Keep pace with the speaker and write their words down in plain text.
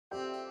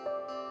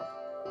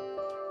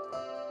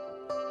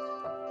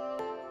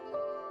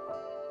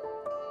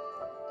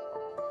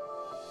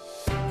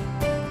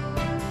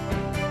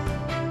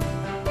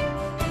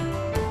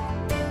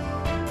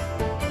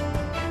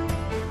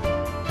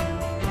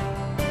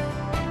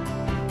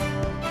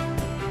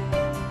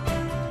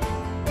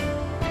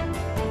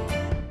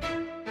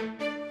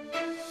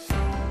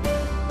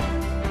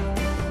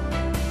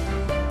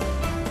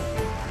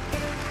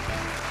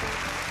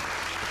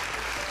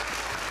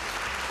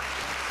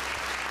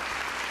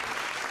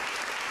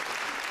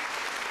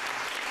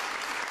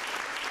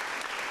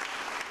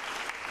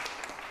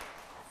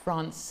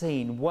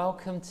Francine,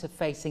 welcome to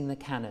Facing the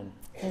Canon.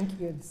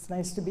 Thank you. It's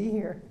nice to be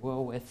here.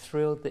 Well, we're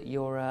thrilled that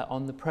you're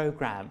on the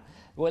program.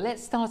 Well,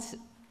 let's start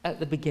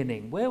at the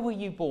beginning. Where were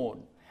you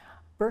born?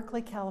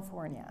 Berkeley,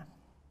 California.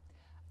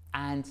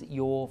 And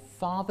your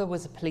father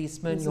was a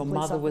policeman, your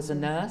mother was a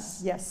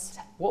nurse? Yes.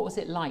 What was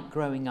it like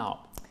growing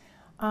up?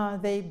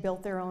 They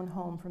built their own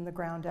home from the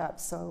ground up,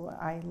 so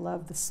I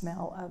love the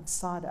smell of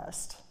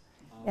sawdust.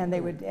 And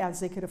they would, as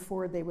they could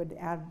afford, they would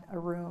add a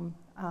room.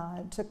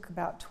 It took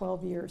about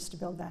 12 years to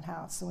build that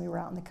house, and we were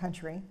out in the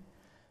country.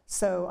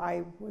 So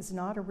I was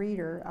not a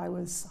reader. I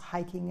was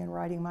hiking and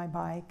riding my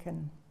bike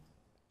and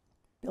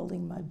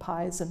building mud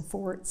pies and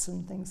forts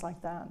and things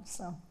like that.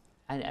 So.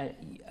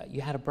 And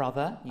you had a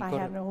brother? I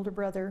had an older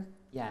brother.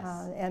 Yes.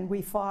 And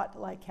we fought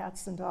like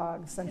cats and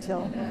dogs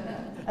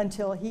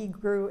until he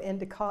grew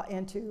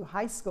into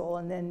high school,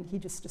 and then he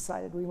just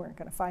decided we weren't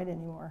going to fight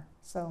anymore.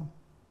 So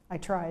I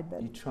tried,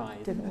 but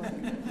it didn't work.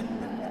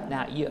 Yeah.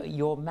 Now,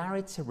 you're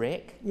married to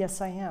Rick? Yes,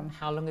 I am.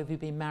 How long have you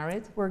been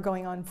married? We're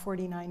going on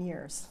 49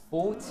 years.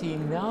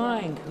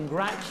 49,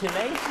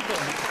 congratulations.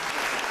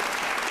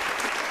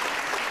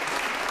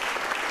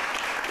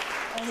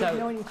 And we've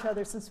known each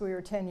other since we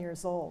were 10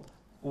 years old.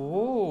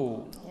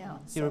 Ooh. Yeah.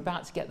 So you're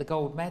about to get the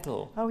gold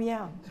medal. Oh,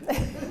 yeah.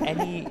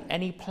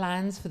 Any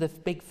plans for the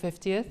big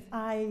 50th?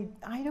 I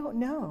don't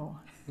know.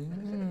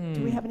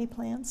 Do we have any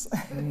plans?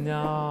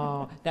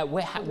 No. Now,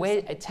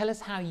 tell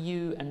us how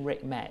you and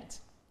Rick met.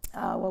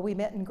 Well, we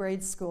met in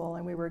grade school,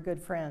 and we were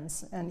good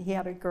friends. And he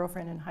had a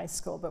girlfriend in high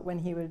school, but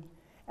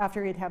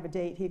after he'd have a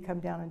date, he'd come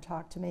down and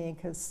talk to me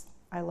because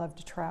I loved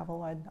to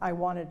travel. I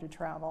wanted to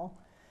travel.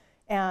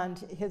 And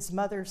his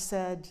mother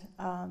said,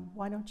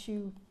 why don't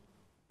you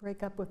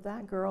break up with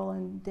that girl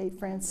and date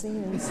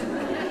Francine?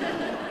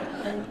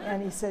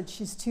 And he said,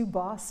 she's too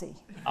bossy.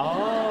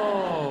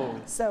 Oh.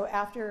 So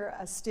after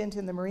a stint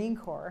in the Marine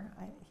Corps,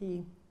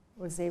 he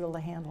was able to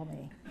handle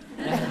me.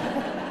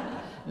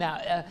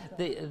 Now,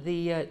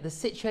 the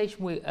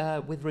situation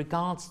with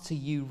regards to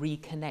you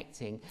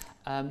reconnecting,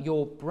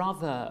 your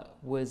brother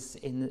was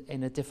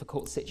in a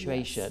difficult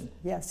situation.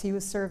 Yes, he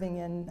was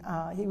serving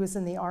he was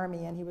in the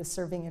Army, and he was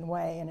serving in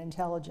Wei in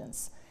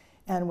intelligence.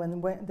 And when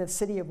the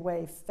city of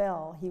Wei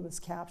fell, he was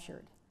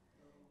captured.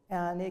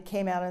 And it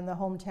came out in the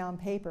hometown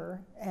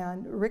paper,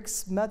 and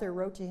Rick's mother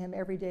wrote to him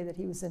every day that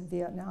he was in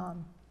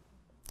Vietnam.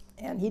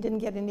 And he didn't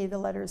get any of the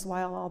letters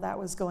while all that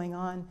was going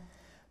on.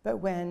 But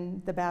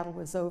when the battle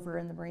was over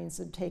and the Marines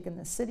had taken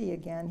the city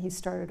again, he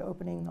started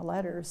opening the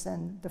letters,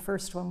 and the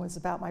first one was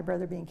about my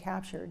brother being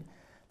captured.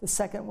 The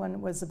second one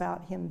was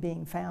about him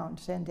being found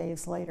 10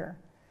 days later.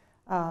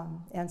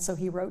 And so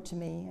he wrote to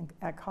me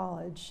at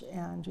college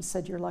and just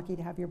said, you're lucky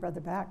to have your brother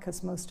back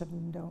because most of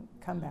them don't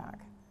come back.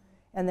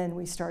 And then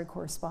we started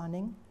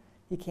corresponding.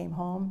 He came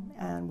home,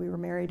 and we were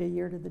married a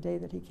year to the day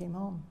that he came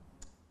home.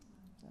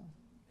 So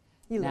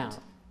he looked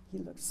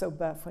so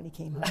buff when he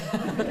came home.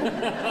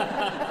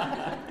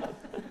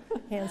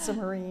 Handsome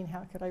Marine,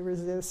 how could I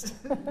resist?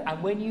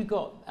 And when you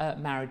got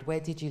married,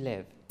 where did you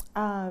live?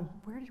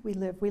 Where did we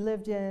live? We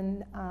lived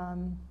in,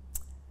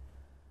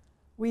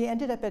 we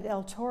ended up at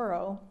El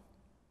Toro,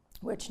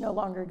 which no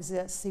longer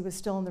exists. He was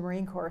still in the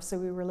Marine Corps, so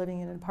we were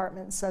living in an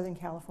apartment in Southern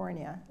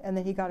California. And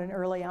then he got an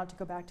early out to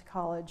go back to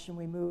college, and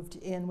we moved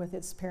in with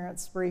his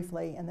parents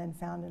briefly, and then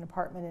found an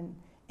apartment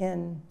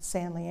in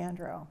San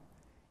Leandro,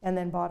 and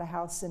then bought a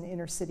house in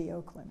inner city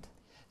Oakland.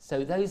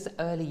 So those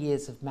early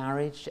years of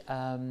marriage,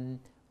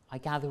 I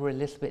gather, were a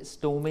little bit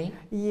stormy?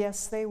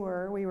 Yes, they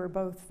were. We were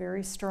both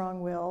very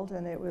strong-willed,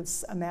 and it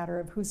was a matter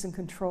of who's in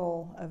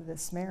control of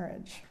this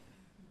marriage.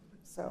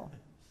 So.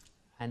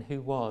 And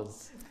who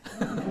was?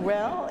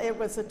 Well, it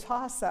was a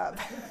toss-up.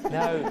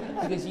 No,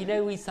 because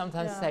we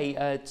sometimes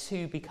say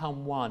two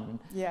become one.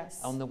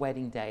 Yes. On the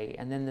wedding day,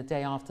 and then the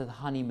day after the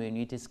honeymoon,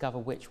 you discover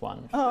which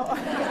one. Oh.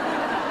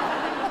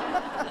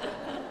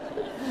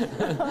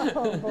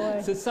 Oh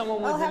boy. So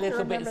someone was a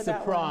little bit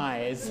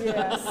surprised.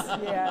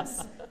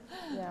 Yes.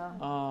 Yeah.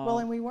 Well,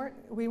 and we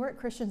weren't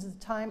Christians at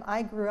the time.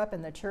 I grew up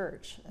in the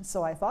church, and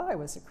so I thought I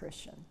was a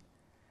Christian.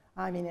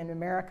 I mean, in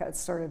America,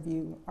 it's sort of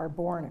you are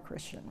born a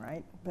Christian,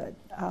 right? But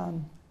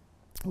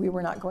we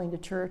were not going to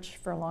church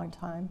for a long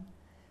time.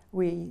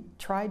 We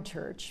tried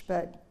church,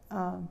 but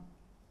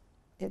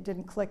it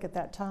didn't click at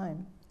that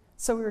time.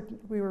 So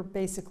we were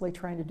basically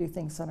trying to do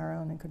things on our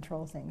own and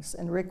control things.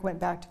 And Rick went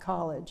back to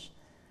college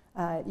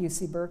at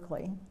UC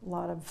Berkeley. A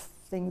lot of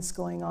things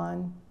going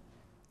on,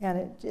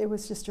 and it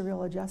was just a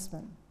real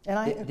adjustment.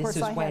 And this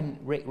is when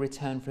Rick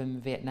returned from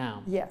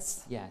Vietnam?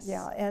 Yes. Yes.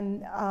 Yeah,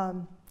 and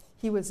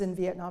he was in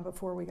Vietnam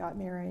before we got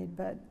married,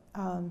 but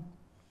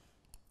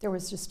there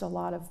was just a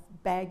lot of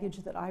baggage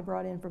that I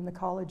brought in from the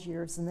college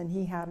years, and then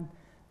he had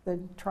the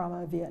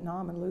trauma of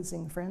Vietnam and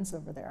losing friends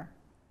over there.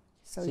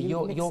 So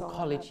your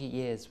college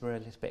years were a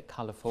little bit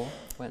colourful,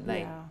 weren't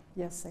they? Yeah,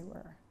 yes they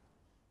were.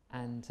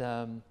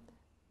 And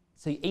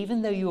so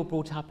even though you were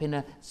brought up in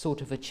a sort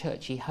of a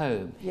churchy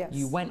home, yes,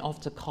 you went off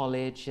to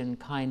college and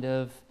kind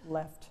of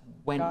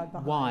went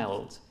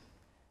wild.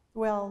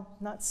 Well,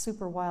 not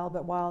super wild,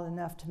 but wild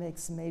enough to make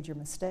some major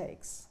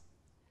mistakes.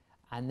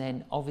 And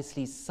then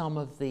obviously some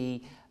of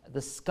the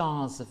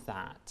scars of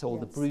that, or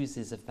the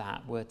bruises of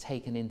that, were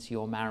taken into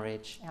your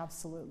marriage.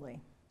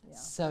 Absolutely. Yeah.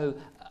 So,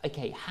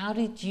 okay, how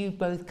did you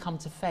both come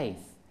to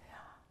faith?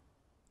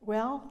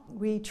 Well,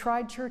 we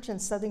tried church in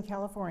Southern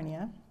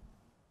California,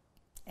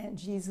 and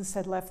Jesus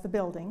had left the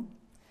building,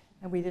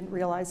 and we didn't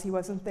realize he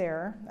wasn't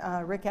there.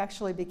 Rick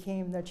actually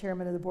became the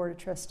chairman of the board of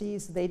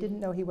trustees. They didn't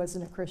know he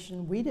wasn't a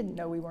Christian. We didn't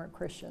know we weren't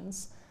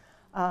Christians.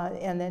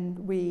 And then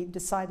we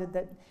decided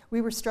that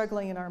we were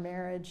struggling in our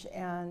marriage,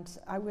 and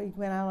we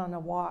went out on a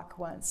walk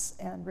once,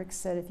 and Rick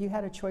said, if you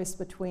had a choice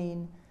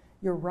between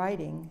your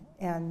writing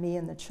and me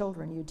and the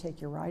children, you'd take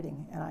your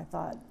writing. And I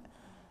thought,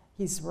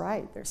 he's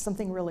right. There's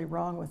something really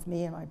wrong with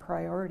me and my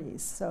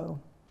priorities. So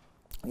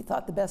we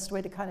thought the best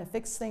way to kind of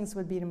fix things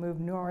would be to move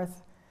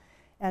north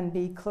and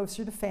be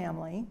closer to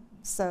family,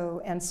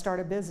 and start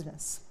a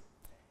business.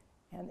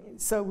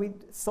 And so we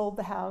sold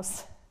the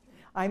house.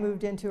 I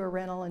moved into a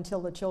rental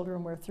until the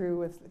children were through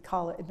with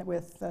college,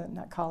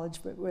 not college,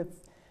 but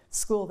with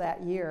school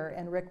that year.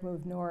 And Rick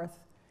moved north,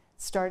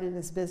 started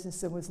his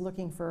business, and was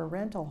looking for a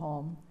rental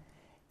home.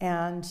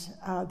 And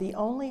the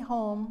only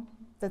home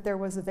that there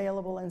was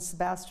available in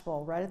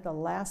Sebastopol, right at the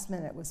last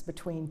minute, was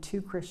between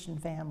two Christian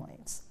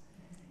families.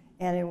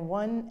 And in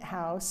one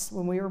house,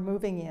 when we were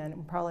moving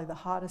in, probably the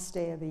hottest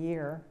day of the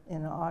year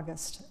in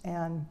August,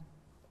 and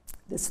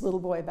this little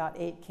boy about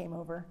 8 came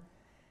over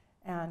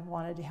and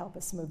wanted to help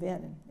us move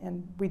in.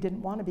 And we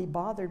didn't want to be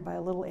bothered by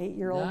a little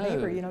 8-year-old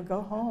neighbor,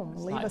 go home,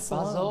 leave us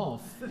alone. Buzz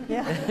off.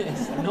 Yeah.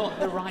 It's not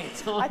the right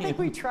time. I think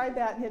we tried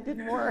that and it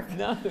didn't work.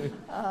 No.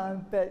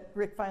 But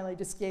Rick finally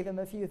just gave him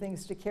a few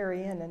things to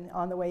carry in, and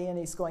on the way in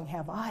he's going,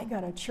 have I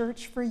got a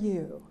church for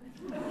you?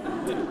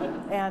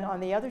 And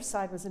on the other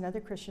side was another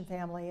Christian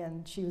family,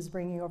 and she was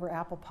bringing over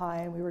apple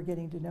pie, and we were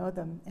getting to know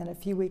them. And a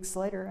few weeks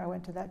later, I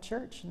went to that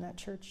church, and that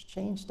church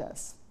changed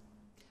us.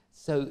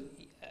 So,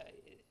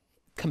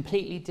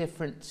 completely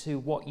different to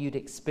what you'd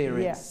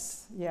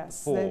experienced.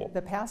 Yes. Before.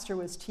 The pastor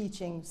was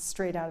teaching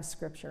straight out of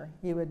Scripture.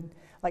 He would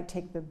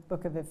take the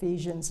book of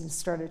Ephesians and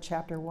start at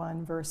chapter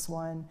 1, verse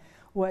 1.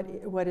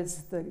 What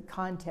is the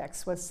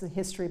context? What's the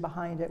history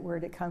behind it? Where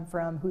did it come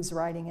from? Who's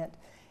writing it?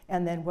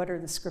 And then what are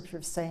the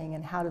scriptures saying,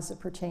 and how does it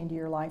pertain to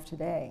your life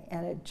today?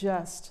 And it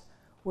just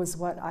was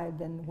what I had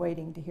been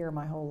waiting to hear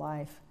my whole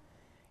life.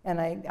 And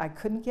I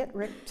couldn't get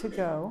Rick to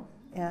go,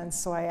 and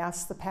so I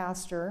asked the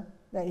pastor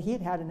that he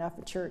had had enough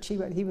at church.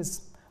 He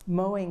was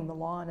mowing the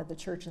lawn of the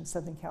church in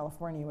Southern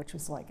California, which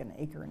was like 1.5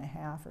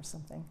 acres or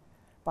something,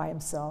 by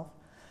himself.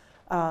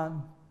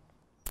 And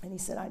he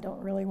said, I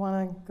don't really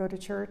want to go to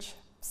church.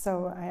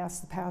 So I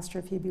asked the pastor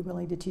if he'd be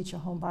willing to teach a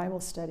home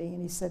Bible study,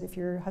 and he said, if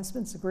your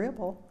husband's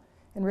agreeable.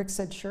 And Rick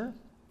said, sure,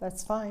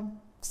 that's fine.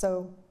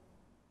 So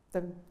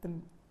the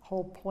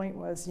whole point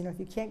was, if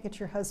you can't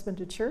get your husband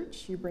to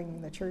church, you're bringing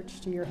the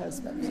church to your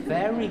husband.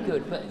 Very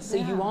good. But so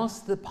you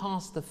asked the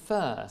pastor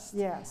first.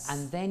 Yes.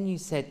 And then you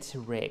said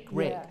to Rick,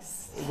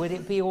 yes. Would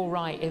it be all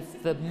right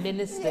if the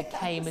minister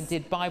came and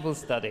did Bible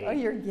study? Oh,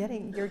 you're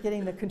getting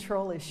the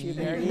control issue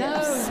there. No,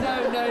 yes.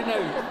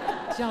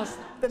 no. Just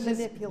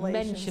manipulation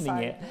mentioning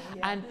side it.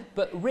 Yeah.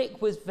 But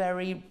Rick was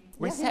very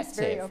receptive. Yeah, he was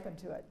very open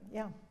to it.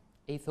 Yeah.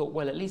 He thought,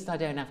 well, at least I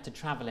don't have to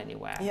travel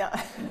anywhere.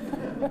 Yeah.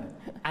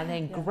 And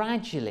then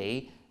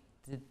gradually,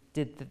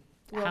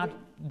 how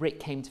Rick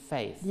came to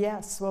faith?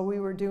 Yes. Well, we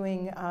were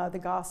doing the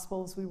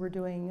Gospels. We were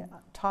doing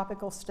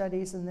topical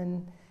studies, and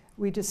then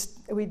we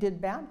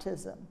did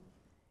baptism,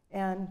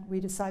 and we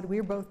decided we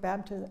were both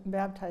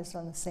baptized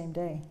on the same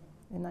day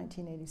in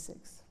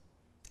 1986.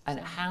 And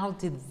how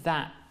did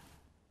that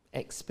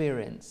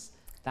experience,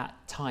 that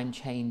time,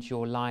 change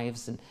your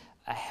lives and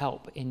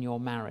help in your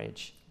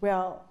marriage?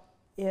 Well,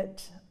 I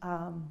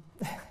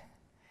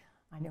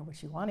know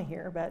what you want to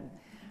hear, but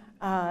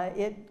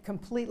it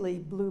completely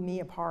blew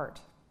me apart.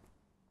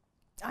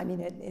 I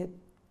mean,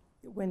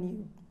 when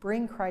you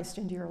bring Christ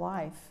into your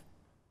life,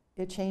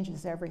 it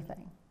changes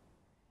everything.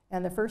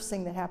 And the first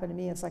thing that happened to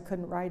me is I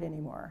couldn't write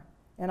anymore.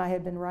 And I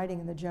had been writing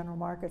in the general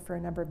market for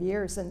a number of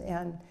years,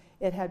 and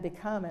it had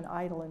become an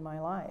idol in my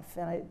life.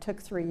 And it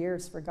took 3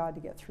 years for God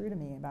to get through to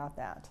me about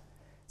that.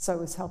 So I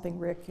was helping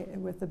Rick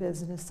with the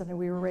business, and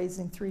we were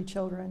raising 3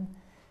 children.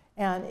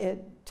 And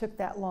it took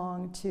that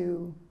long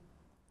to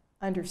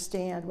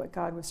understand what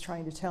God was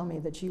trying to tell me,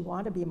 that you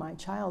want to be my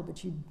child,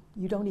 but you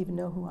don't even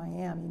know who I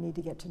am. You need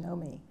to get to know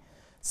me.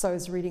 So I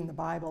was reading the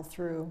Bible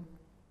through.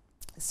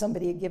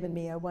 Somebody had given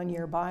me a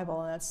 1-year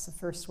Bible, and that's the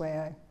first way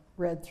I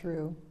read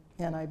through.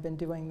 And I've been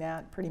doing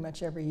that pretty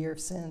much every year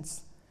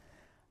since.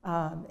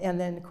 And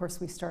then, of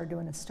course, we started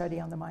doing a study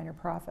on the minor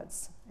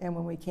prophets. And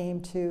when we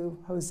came to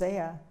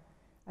Hosea,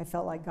 I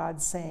felt like God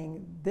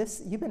saying,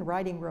 you've been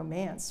writing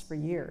romance for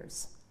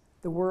years,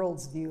 the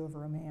world's view of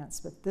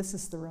romance, but this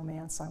is the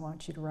romance I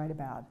want you to write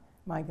about,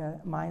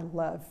 my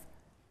love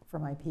for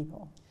my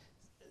people.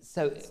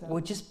 So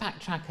we'll just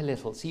backtrack a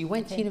little. So you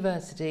went to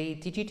university.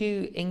 Did you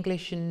do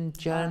English and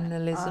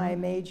journalism? I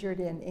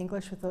majored in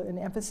English with an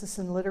emphasis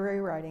in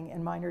literary writing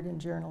and minored in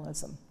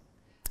journalism.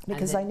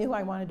 Because I knew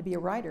I wanted to be a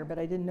writer, but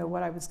I didn't know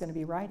what I was going to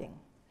be writing.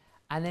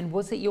 And then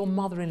was it your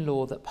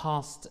mother-in-law that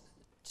passed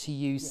to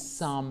you Yes.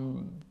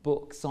 some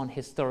books on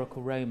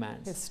historical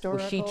romance?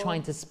 Historical. Was she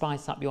trying to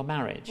spice up your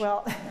marriage?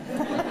 Well,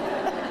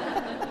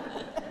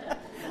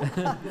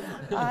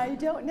 I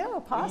don't know,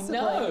 possibly.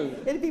 No.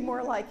 It'd be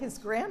more like his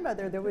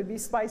grandmother that would be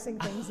spicing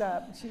things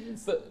up. She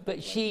was,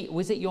 But she,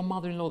 was it your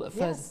mother-in-law that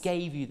first Yes.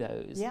 gave you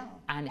those? Yeah.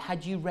 And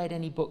had you read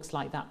any books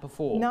like that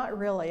before? Not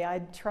really.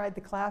 I'd tried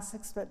the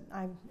classics, but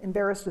I'm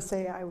embarrassed to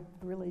say I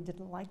really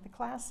didn't like the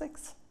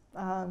classics.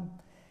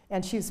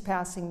 And she was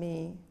passing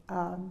me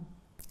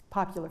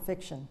popular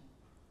fiction,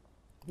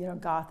 you know,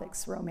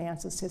 Gothics,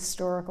 romances,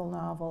 historical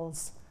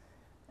novels.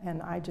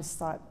 And I just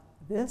thought,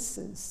 this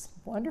is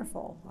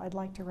wonderful. I'd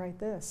like to write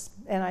this.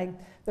 And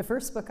the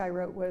first book I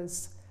wrote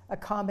was a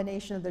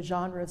combination of the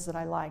genres that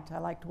I liked. I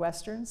liked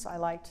Westerns, I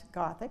liked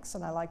Gothics,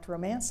 and I liked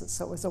romances.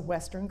 So it was a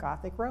Western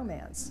Gothic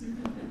romance.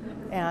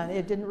 And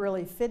it didn't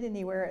really fit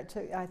anywhere.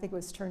 I think it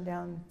was turned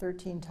down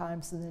 13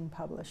 times and then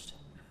published.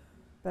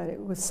 But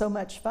it was so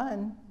much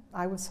fun,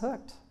 I was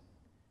hooked.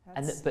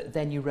 But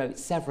then you wrote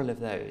several of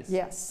those.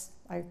 Yes,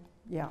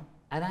 yeah.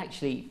 And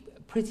actually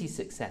pretty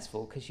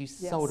successful because you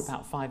Yes. sold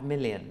about 5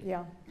 million.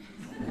 Yeah.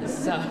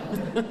 So,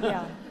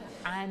 Yeah.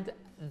 and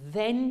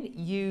then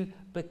you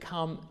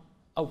become,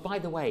 oh, by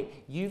the way,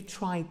 you've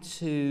tried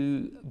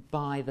to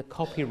buy the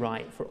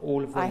copyright for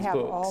all of those I have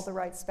books. all the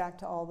rights back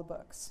to all the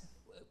books.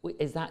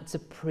 Is that to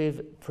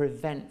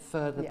prevent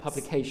further Yes.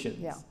 publications?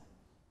 Yeah.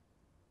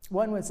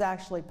 One was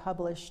actually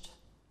published,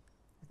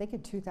 I think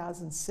in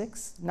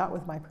 2006, not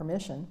with my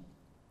permission.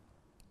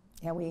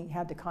 And we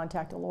had to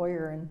contact a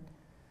lawyer and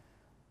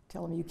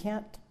tell him, you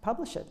can't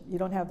publish it. You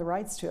don't have the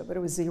rights to it. But it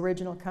was the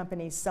original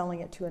company selling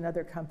it to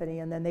another company,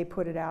 and then they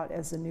put it out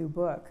as a new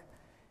book.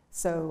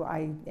 So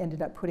I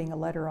ended up putting a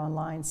letter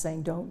online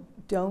saying,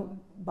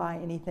 don't buy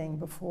anything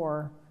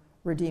before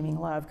Redeeming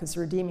Love, because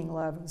Redeeming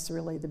Love was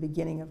really the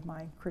beginning of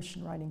my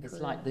Christian writing career.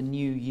 It's like the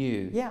new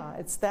you. Yeah,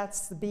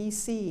 that's the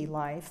BC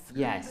life.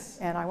 Yes.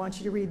 And I want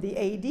you to read the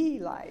AD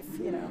life,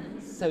 you know.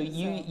 So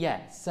you,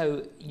 Yeah.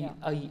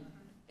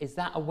 is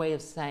that a way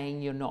of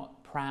saying you're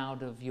not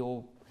proud of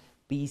your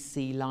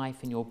BC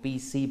life and your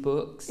BC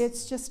books?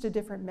 It's just a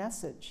different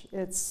message.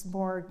 It's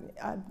more,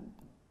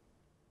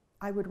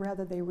 I would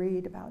rather they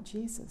read about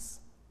Jesus.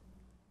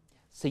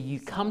 So you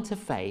come to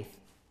faith,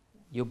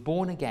 you're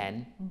born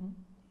again, Mm-hmm.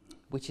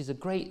 which is a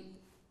great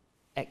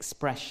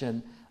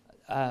expression.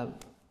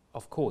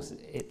 Of course,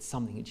 it's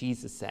something that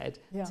Jesus said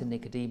Yeah. to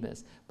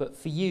Nicodemus, but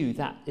for you,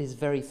 that is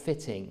very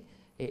fitting.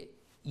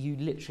 You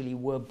literally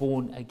were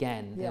born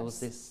again. There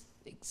was Yes. this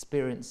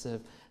experience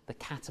of the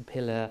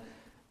caterpillar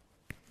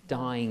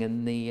dying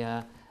and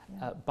the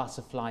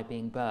butterfly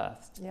being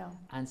birthed. Yeah.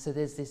 And so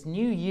there's this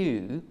new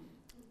you,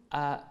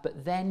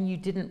 but then you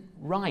didn't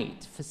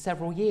write for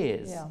several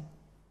years. Yeah.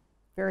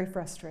 Very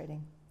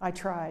frustrating. I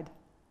tried.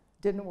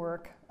 Didn't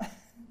work.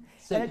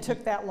 So And it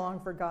took that long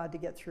for God to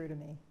get through to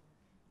me.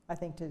 I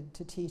think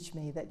to teach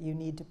me that you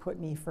need to put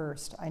me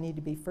first. I need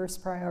to be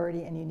first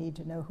priority, and you need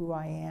to know who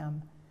I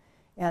am.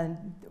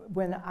 And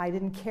when I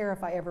didn't care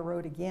if I ever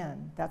wrote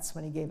again, that's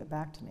when he gave it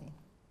back to me.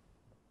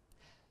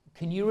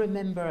 Can you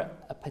remember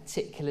a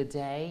particular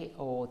day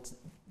or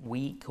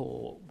week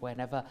or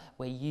whenever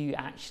where you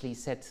actually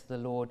said to the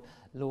Lord,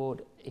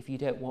 Lord, if you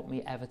don't want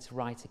me ever to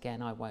write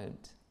again, I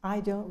won't? I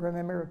don't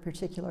remember a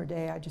particular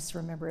day. I just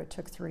remember it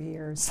took 3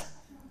 years.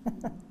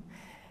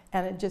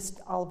 And it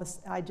just,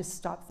 I just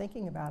stopped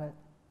thinking about it.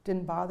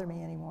 Didn't bother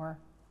me anymore.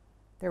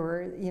 There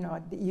were,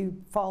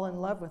 you fall in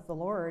love with the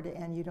Lord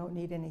and you don't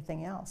need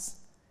anything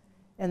else.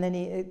 And then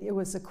it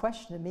was a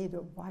question to me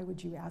that, why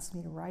would you ask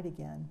me to write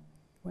again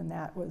when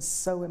that was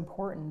so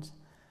important?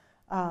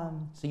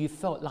 So you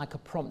felt like a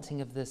prompting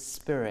of the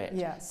Spirit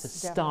Yes, to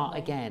start definitely.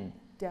 again.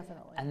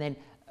 Definitely. And then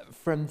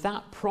from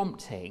that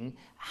prompting,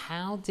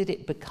 how did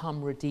it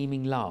become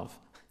Redeeming Love?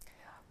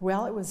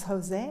 Well, it was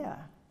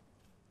Hosea.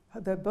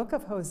 The book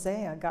of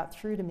Hosea got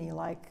through to me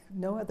like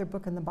no other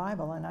book in the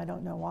Bible, and I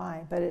don't know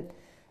why, but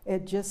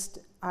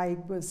I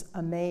was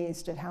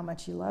amazed at how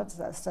much he loves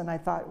us. And I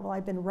thought, well,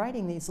 I've been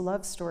writing these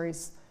love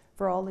stories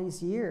for all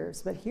these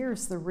years, but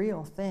here's the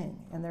real thing,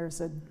 and there's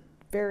a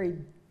very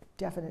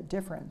definite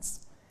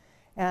difference.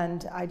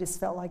 And I just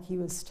felt like he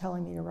was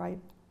telling me to write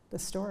the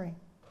story.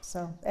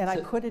 And I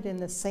put it in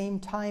the same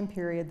time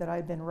period that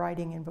I'd been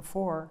writing in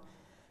before,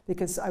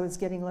 because I was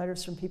getting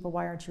letters from people,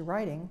 why aren't you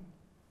writing?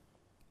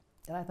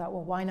 And I thought,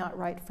 well, why not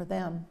write for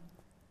them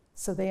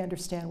so they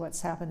understand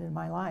what's happened in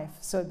my life?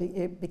 So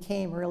it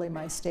became really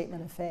my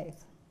statement of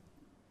faith,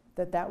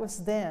 that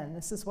was then,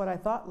 this is what I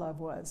thought love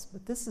was,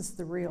 but this is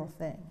the real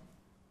thing.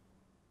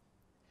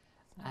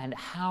 And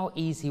how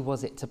easy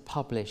was it to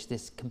publish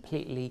this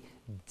completely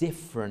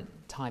different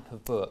type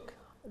of book?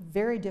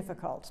 Very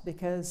difficult,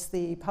 because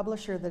the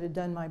publisher that had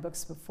done my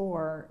books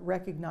before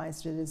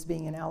recognized it as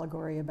being an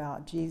allegory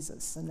about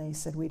Jesus, and they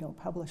said, we don't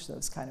publish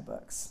those kind of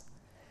books.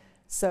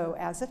 So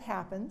as it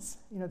happens,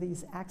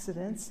 these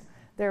accidents,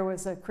 there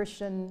was a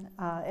Christian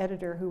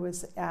editor who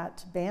was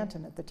at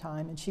Bantam at the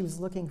time, and she was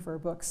looking for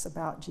books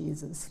about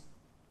Jesus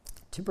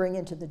to bring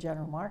into the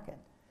general market.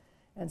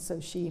 And so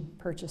she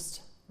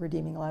purchased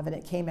Redeeming Love, and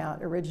it came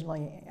out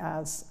originally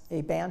as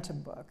a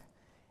Bantam book.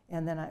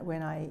 And then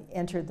when I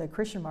entered the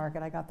Christian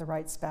market, I got the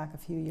rights back a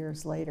few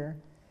years later,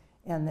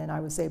 and then I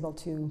was able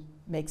to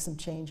make some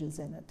changes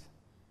in it.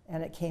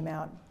 And it came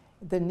out,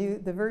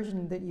 the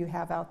version that you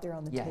have out there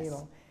on the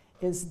table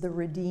is the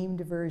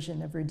redeemed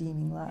version of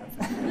Redeeming Love.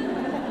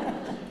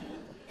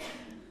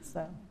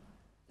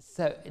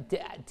 So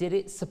did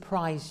it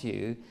surprise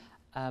you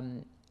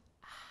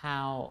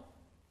how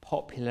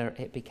popular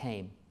it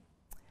became?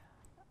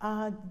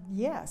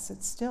 Yes,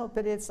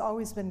 but it's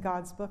always been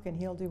God's book, and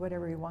He'll do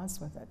whatever He wants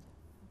with it.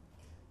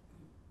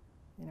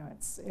 You know,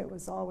 it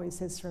was always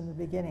His from the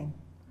beginning.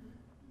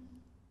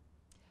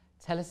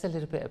 Tell us a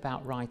little bit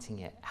about writing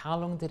it. How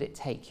long did it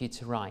take you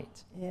to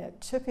write?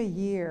 It took a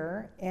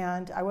year,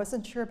 and I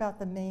wasn't sure about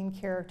the main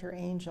character,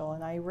 Angel,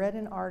 and I read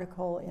an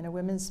article in a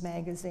women's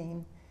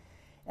magazine,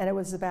 and it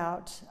was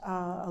about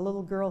a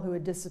little girl who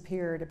had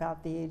disappeared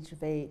about the age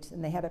of 8,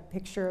 and they had a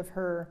picture of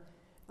her,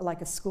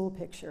 like a school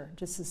picture,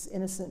 just this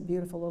innocent,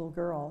 beautiful little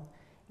girl,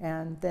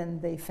 and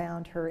then they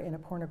found her in a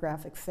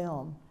pornographic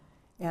film,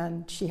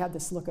 and she had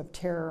this look of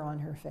terror on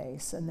her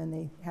face, and then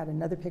they had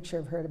another picture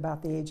of her at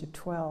about the age of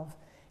 12,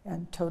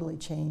 and totally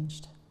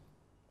changed.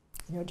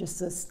 You know,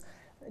 just this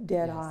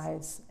dead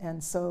eyes.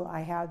 And so I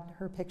had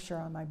her picture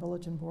on my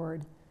bulletin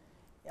board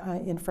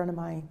in front of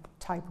my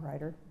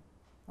typewriter.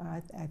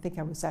 I think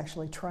I was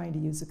actually trying to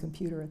use a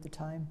computer at the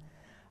time.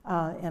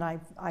 And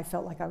I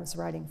felt like I was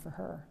writing for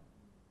her.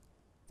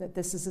 That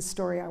this is a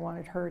story I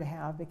wanted her to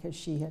have because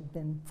she had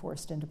been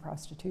forced into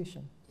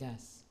prostitution.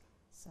 Yes.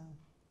 So.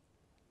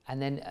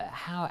 And then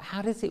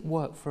how does it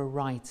work for a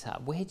writer?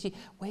 Where'd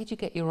you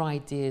get your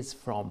ideas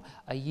from?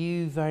 Are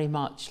you very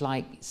much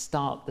like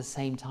start the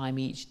same time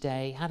each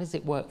day? How does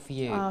it work for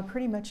you?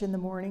 Pretty much in the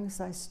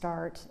mornings I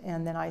start,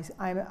 and then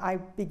I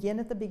begin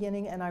at the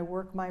beginning and I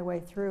work my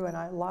way through, and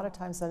a lot of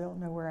times I don't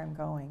know where I'm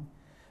going.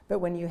 But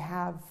when you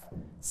have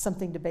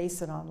something to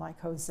base it on, like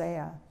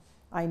Hosea,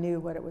 I knew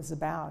what it was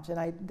about.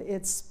 And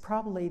it's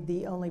probably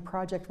the only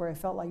project where I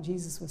felt like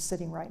Jesus was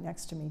sitting right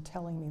next to me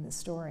telling me the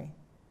story.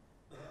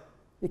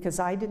 Because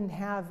I didn't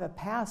have a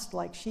past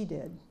like she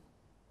did.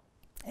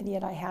 And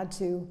yet I had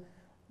to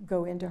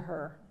go into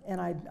her.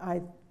 And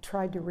I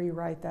tried to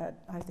rewrite that,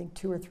 I think,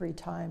 2 or 3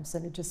 times,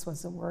 and it just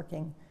wasn't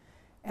working.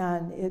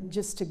 And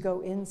just to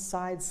go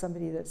inside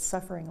somebody that's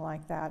suffering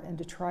like that and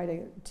to try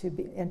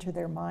to enter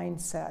their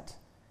mindset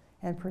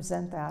and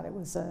present that, it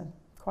was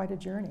quite a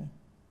journey.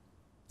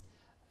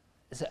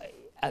 So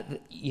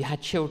you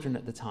had children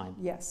at the time?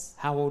 Yes.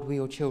 How old were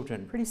your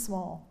children? Pretty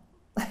small.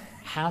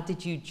 How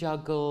did you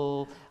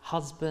juggle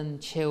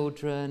husband,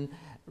 children,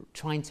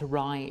 trying to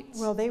write?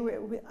 Well,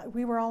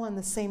 we were all in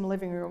the same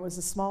living room. It was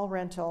a small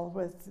rental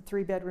with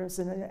 3 bedrooms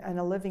and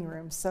a living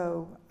room.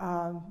 So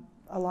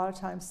a lot of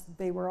times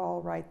they were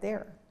all right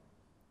there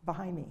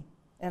behind me.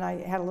 And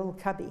I had a little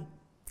cubby,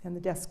 and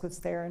the desk was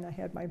there, and I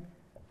had my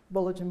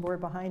bulletin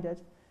board behind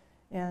it,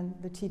 and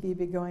the TV would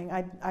be going.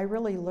 I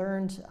really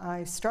learned,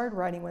 I started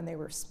writing when they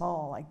were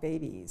small, like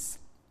babies.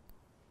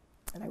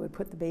 And I would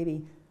put the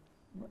baby,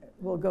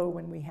 we'll go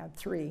when we had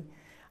 3.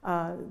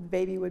 The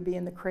baby would be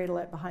in the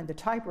cradlette behind the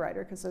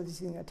typewriter, because I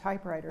was using a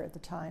typewriter at the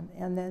time.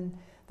 And then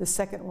the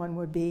second one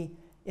would be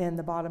in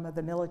the bottom of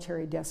the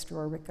military desk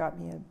drawer. Rick got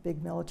me a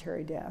big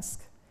military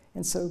desk.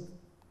 And so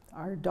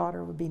our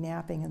daughter would be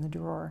napping in the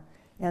drawer.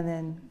 And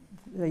then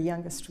the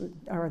youngest,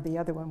 or the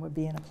other one, would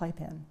be in a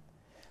playpen.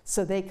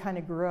 So they kind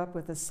of grew up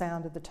with the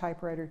sound of the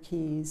typewriter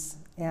keys,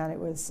 and it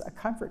was a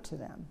comfort to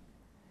them.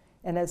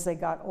 And as they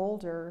got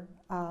older,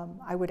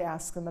 I would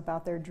ask them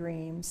about their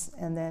dreams,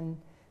 and then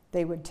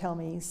they would tell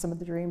me some of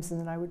the dreams, and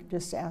then I would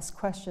just ask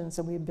questions,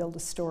 and we'd build a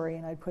story,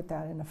 and I'd put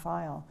that in a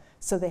file.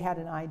 So they had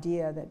an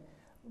idea that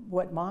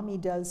what mommy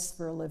does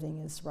for a living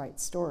is write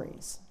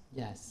stories.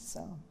 Yes.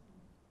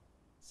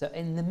 So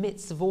in the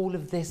midst of all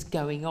of this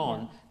going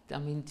on, I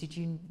mean, did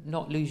you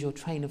not lose your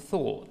train of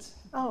thought?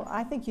 Oh,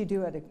 I think you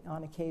do it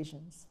on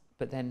occasions.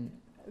 But then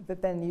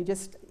you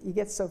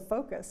get so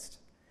focused.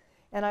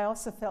 And I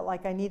also felt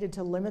like I needed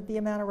to limit the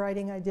amount of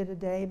writing I did a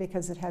day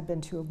because it had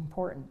been too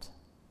important.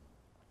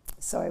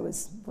 So I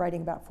was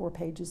writing about 4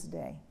 pages a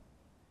day.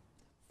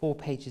 4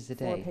 pages a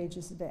day? 4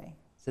 pages a day.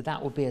 So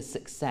that would be a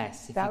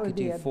success if that you could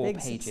do 4 pages. That would be a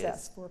big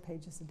success, 4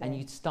 pages a day. And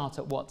you'd start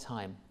at what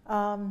time?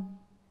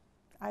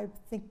 I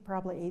think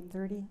probably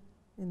 8:30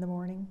 in the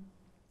morning,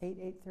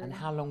 8:30. And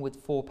how long would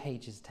 4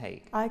 pages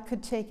take? I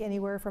could take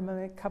anywhere from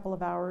a couple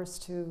of hours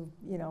to,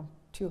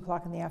 2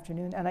 o'clock in the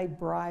afternoon, and I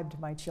bribed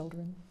my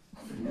children.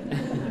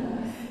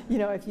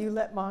 If you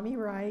let mommy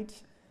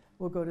write,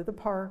 we'll go to the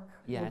park,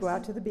 yes. We'll go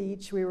out to the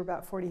beach. We were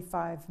about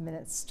 45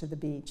 minutes to the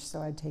beach,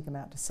 so I'd take them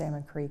out to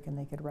Salmon Creek and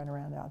they could run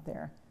around out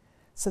there.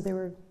 So they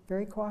were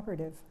very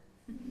cooperative.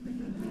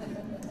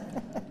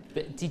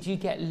 But did you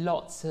get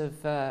lots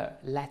of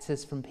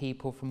letters from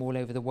people from all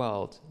over the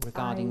world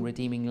regarding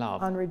Redeeming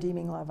Love? On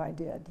Redeeming Love, I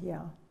did,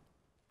 yeah.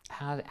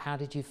 How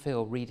did you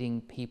feel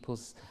reading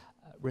people's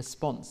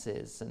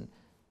responses? And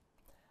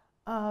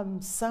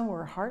Some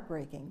were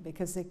heartbreaking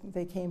because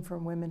they came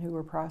from women who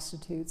were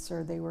prostitutes,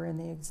 or they were in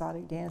the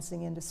exotic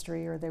dancing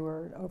industry, or they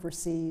were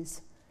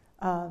overseas.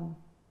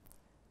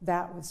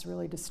 That was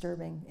really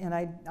disturbing. And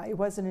it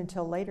wasn't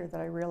until later that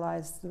I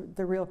realized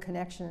the real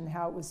connection and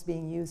how it was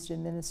being used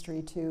in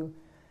ministry to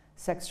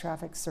sex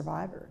trafficked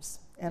survivors,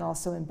 and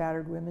also in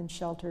battered women's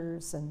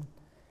shelters. And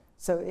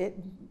so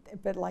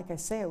but like I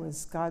say, it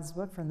was God's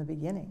book from the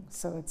beginning.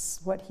 So it's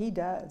what he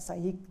does.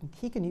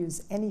 He can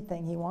use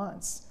anything he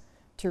wants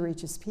to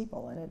reach his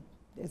people. And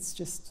it's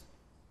just,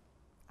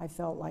 I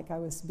felt like I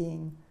was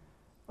being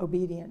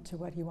obedient to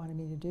what he wanted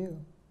me to do.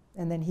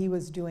 And then he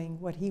was doing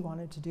what he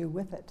wanted to do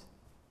with it.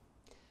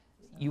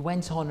 You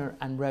went on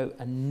and wrote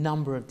a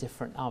number of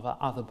different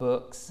other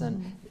books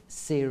and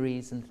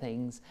series and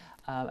things.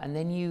 And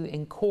then you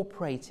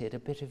incorporated a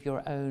bit of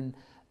your own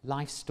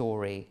life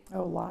story.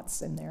 Oh,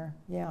 lots in there,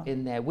 yeah.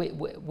 In there.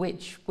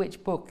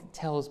 Which book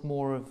tells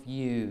more of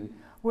you?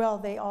 Well,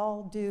 they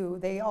all do.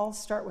 They all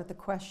start with a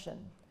question.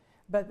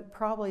 But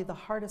probably the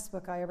hardest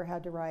book I ever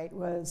had to write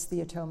was The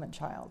Atonement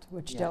Child,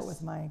 which dealt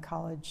with my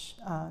college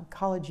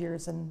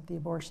years and the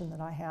abortion that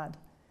I had,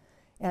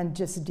 and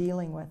just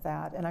dealing with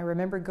that. And I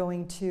remember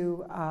going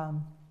to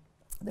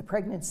the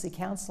Pregnancy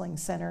Counseling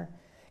Center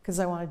because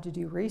I wanted to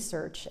do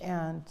research,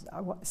 and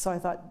so I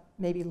thought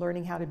maybe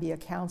learning how to be a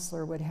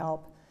counselor would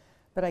help.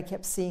 But I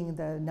kept seeing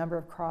the number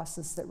of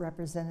crosses that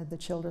represented the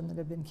children that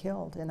had been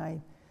killed, and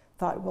I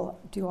thought, well,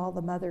 do all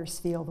the mothers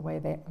feel the way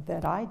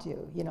that I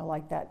do? You know,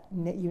 like that,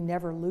 you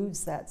never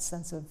lose that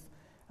sense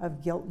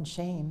of guilt and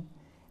shame.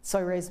 So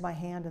I raised my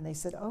hand and they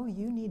said, oh,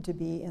 you need to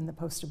be in the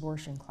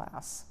post-abortion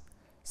class.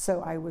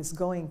 So I was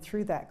going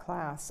through that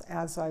class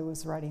as I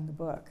was writing the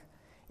book.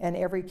 And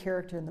every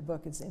character in the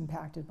book is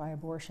impacted by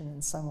abortion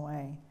in some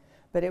way.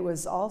 But it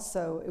was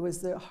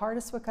the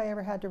hardest book I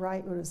ever had to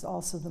write, but it was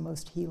also the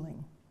most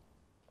healing.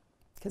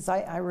 Because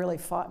I really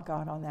fought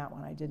God on that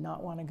one. I did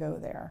not want to go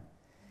there.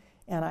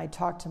 And I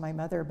talked to my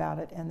mother about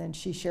it, and then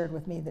she shared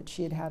with me that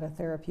she had had a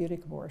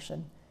therapeutic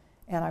abortion,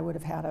 and I would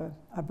have had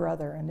a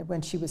brother. And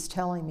when she was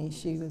telling me,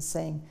 she was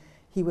saying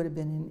he would have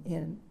been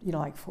in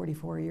like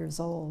 44 years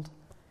old.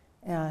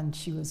 And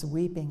she was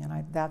weeping,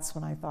 and that's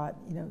when I thought,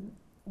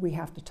 we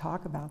have to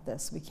talk about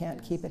this. We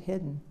can't keep it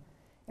hidden.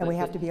 And we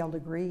have to be able to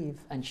grieve.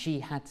 And she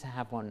had to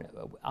have one,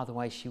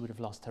 otherwise she would have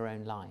lost her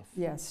own life.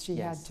 Yes, she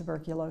had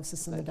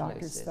tuberculosis, and the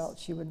doctors felt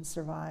she wouldn't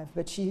survive.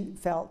 But she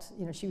felt,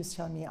 she was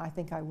telling me, I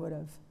think I would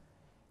have.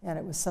 And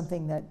it was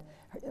something that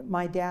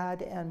my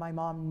dad and my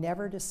mom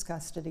never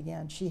discussed it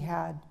again. She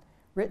had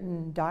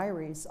written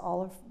diaries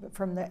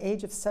from the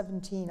age of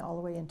 17 all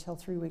the way until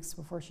 3 weeks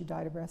before she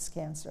died of breast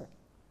cancer.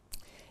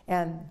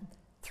 And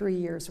 3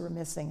 years were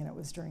missing, and it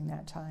was during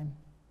that time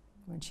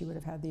when she would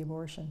have had the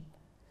abortion.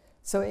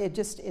 So it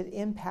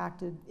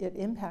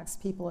impacts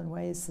people in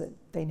ways that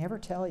they never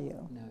tell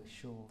you. No,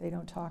 sure. They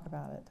don't talk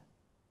about it.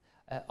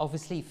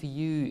 Obviously, for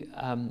you,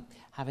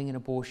 having an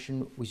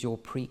abortion was your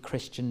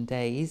pre-Christian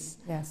days.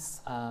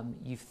 Yes.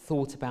 You've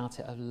thought about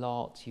it a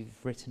lot. You've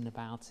written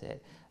about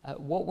it.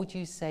 What would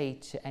you say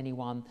to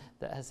anyone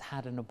that has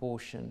had an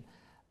abortion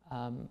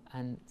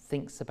and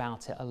thinks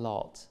about it a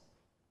lot,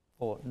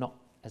 or not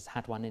has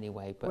had one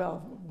anyway?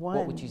 But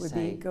what would you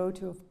say? Be go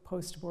to a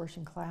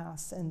post-abortion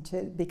class,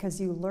 and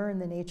because you learn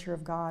the nature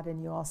of God,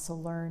 and you also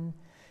learn,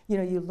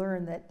 you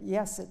learn that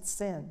yes, it's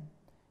sin.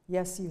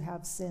 Yes, you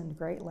have sinned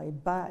greatly,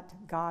 but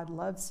God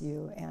loves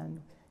you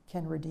and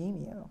can redeem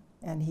you,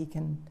 and you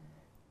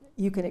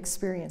can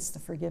experience the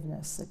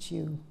forgiveness that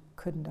you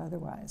couldn't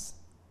otherwise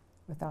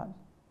without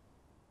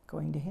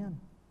going to him.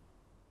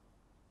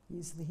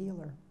 He's the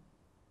healer.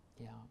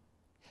 Yeah.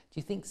 Do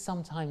you think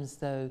sometimes,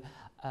 though,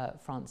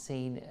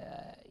 Francine,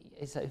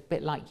 it's a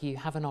bit like you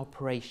have an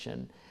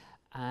operation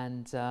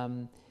and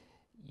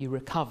you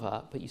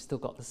recover, but you've still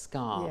got the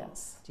scar?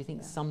 Yes. Do you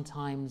think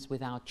sometimes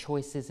with our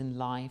choices in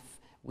life,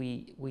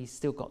 we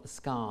still got the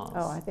scars?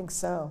 Oh, I think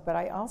so. But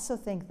I also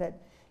think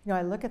that,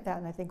 I look at that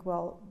and I think,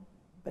 well,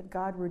 but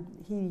God,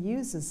 he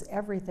uses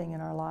everything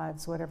in our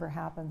lives, whatever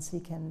happens, he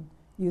can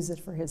use it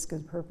for his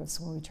good purpose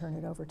when we turn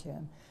it over to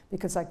him.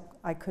 Because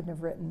I couldn't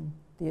have written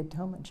The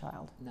Atonement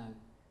Child. No.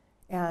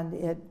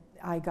 And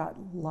I got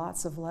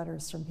lots of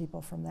letters from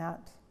people from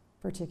that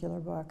particular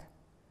book.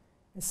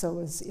 So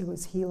it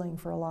was healing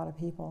for a lot of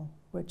people,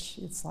 which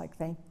it's like,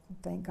 thank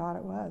God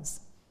it was.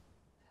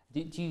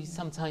 Do you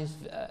sometimes,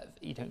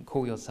 you don't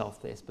call yourself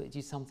this, but do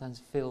you sometimes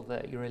feel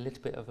that you're a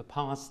little bit of a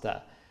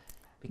pastor?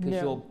 Because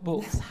your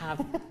books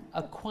have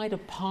quite a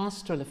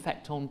pastoral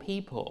effect on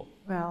people.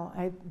 Well,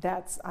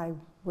 I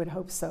would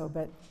hope so,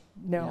 but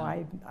no,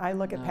 I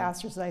look at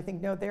pastors and I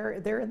think, no,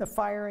 they're in the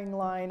firing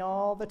line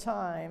all the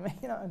time.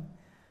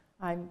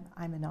 I'm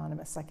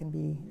anonymous. I can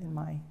be in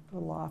my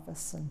little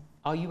office. And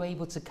are you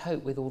able to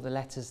cope with all the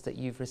letters that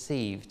you've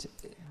received?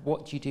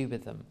 What do you do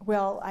with them?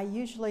 Well,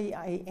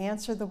 I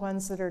answer the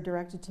ones that are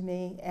directed to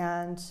me,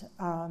 and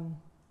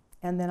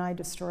then I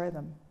destroy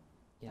them.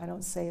 Yeah. I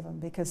don't save them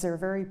because they're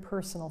very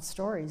personal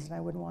stories, and I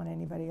wouldn't want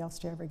anybody else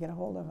to ever get a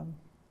hold of them.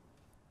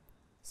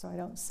 So I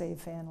don't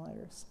save fan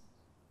letters.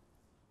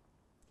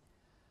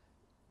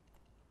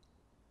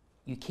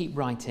 you keep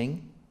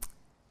writing.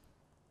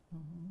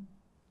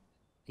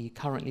 Are you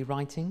currently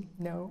writing?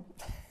 No.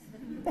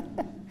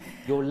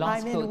 Your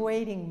last I'm book? in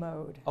waiting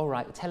mode. All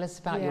right, tell us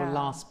about your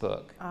last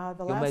book,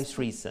 your most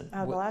recent.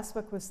 The last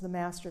book was The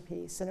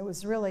Masterpiece, and it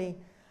was really,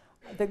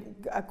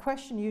 a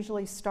question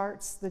usually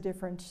starts the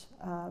different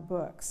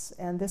books,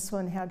 and this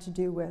one had to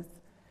do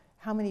with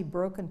how many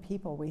broken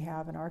people we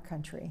have in our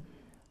country,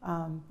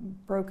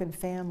 broken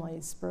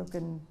families,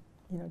 broken,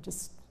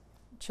 just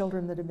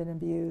children that have been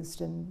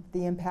abused, and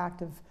the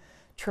impact of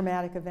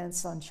traumatic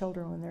events on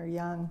children when they're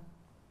young,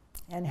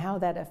 and how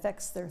that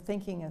affects their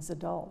thinking as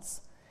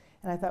adults.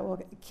 And I thought,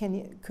 well,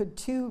 could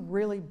two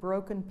really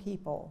broken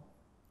people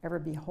ever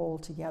be whole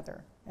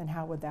together? And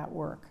how would that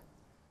work?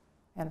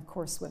 And of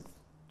course, with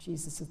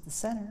Jesus at the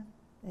center,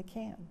 it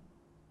can.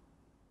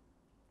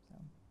 So.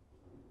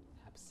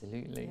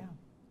 Absolutely. Yeah.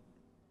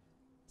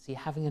 So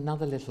you're having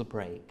another little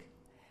break.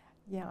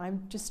 Yeah,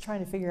 I'm just trying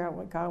to figure out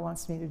what God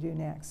wants me to do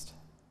next.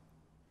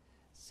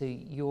 So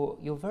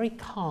you're very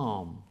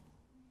calm,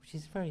 which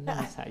is very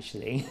nice,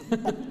 actually.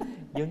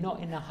 You're not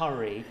in a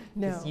hurry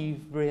because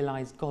you've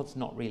realised God's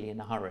not really in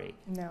a hurry.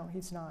 No,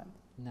 he's not.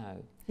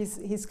 No.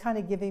 He's kind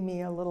of giving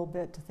me a little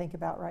bit to think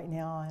about right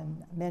now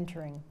and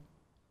mentoring.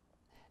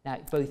 Now,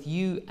 both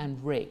you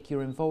and Rick,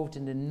 you're involved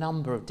in a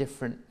number of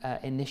different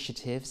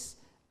initiatives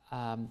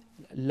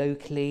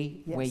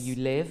locally where you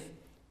live.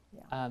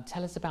 Yeah.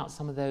 Tell us about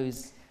some of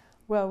those.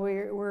 Well,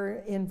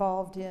 we're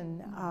involved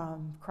in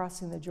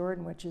Crossing the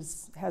Jordan, which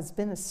has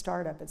been a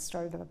startup. It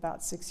started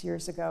about 6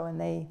 years ago,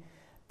 and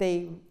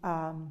they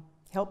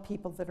help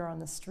people that are on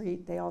the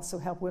street. They also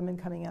help women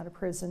coming out of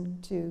prison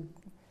to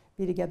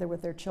be together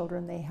with their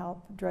children. They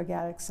help drug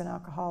addicts and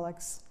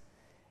alcoholics.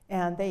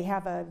 And they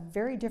have a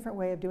very different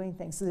way of doing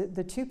things. So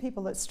the two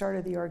people that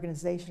started the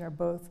organization are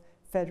both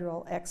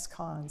federal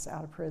ex-cons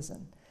out of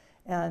prison.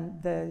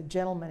 And the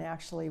gentleman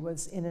actually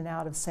was in and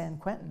out of San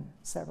Quentin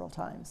several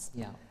times.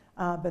 Yeah.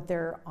 But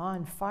they're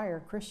on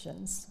fire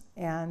Christians.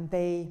 And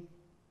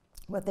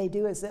what they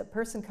do is that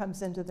person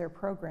comes into their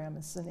program.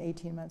 It's an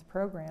 18-month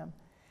program.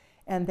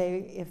 And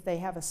if they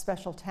have a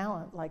special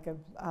talent, like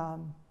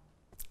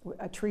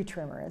a tree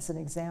trimmer as an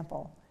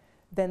example,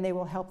 then they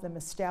will help them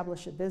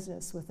establish a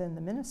business within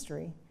the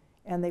ministry,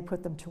 and they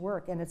put them to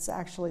work. And it's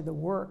actually the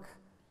work,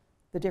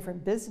 the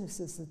different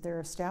businesses that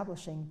they're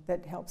establishing,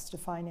 that helps to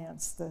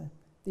finance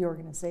the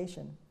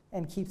organization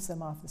and keeps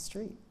them off the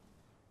street.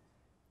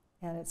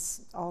 And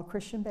it's all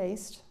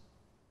Christian-based.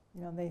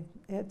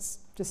 It's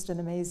just an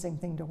amazing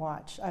thing to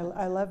watch.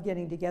 I love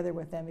getting together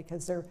with them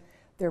because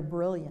they're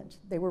brilliant.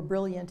 They were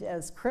brilliant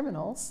as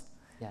criminals,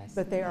 yes,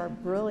 but they are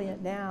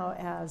brilliant now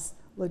as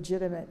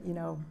legitimate,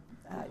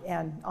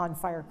 and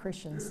on-fire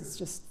Christians. It's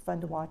just fun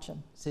to watch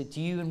them. So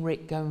do you and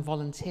Rick go and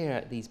volunteer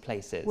at these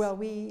places? Well,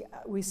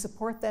 we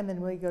support them,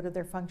 and we go to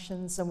their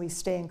functions, and we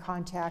stay in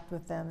contact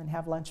with them and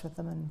have lunch with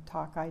them and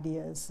talk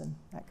ideas and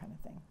that kind of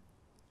thing.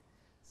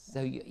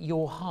 So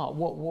your heart,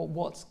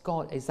 what's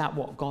God? Is that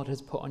what God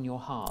has put on your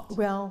heart?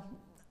 Well,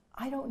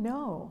 I don't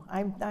know.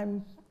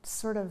 I'm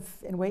sort of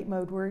in wait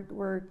mode.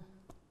 We're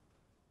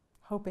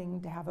hoping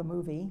to have a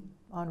movie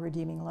on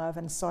redeeming love,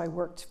 and so I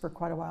worked for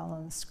quite a while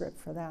on the script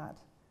for that.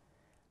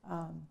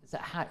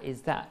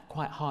 Is that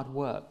quite hard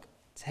work,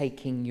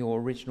 taking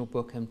your original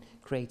book and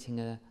creating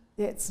a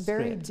It's script?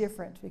 very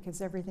different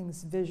because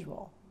everything's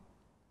visual.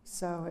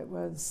 So it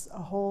was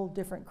a whole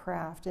different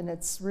craft, and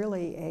it's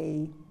really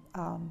a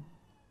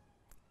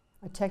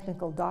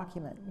technical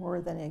document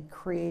more than a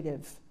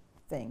creative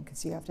thing,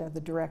 because you have to have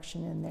the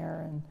direction in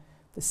there and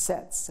the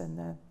sets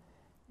and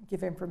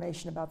give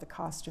information about the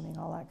costuming,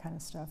 all that kind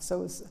of stuff. So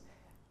it was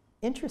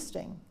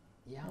interesting.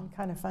 Yeah. And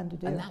kind of fun to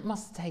do. And that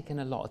must have taken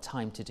a lot of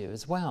time to do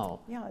as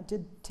well. Yeah, it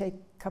did take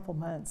a couple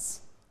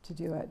months to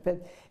do it.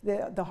 But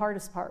the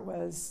hardest part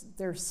was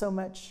there's so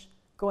much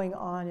going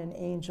on in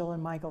Angel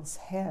and Michael's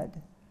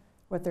head,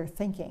 what they're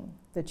thinking,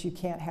 that you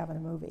can't have in a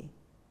movie.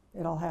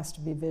 It all has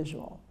to be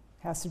visual.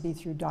 It has to be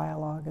through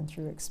dialogue and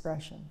through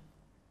expression.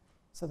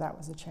 So that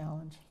was a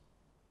challenge.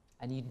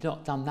 And you'd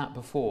not done that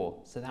before,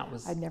 so that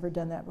was... I'd never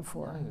done that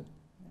before.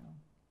 No.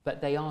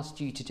 But they asked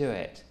you to do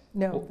it.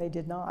 No, they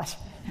did not.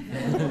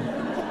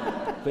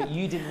 But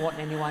you didn't want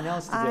anyone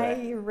else to do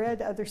it. I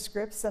read other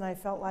scripts, and I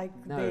felt like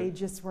they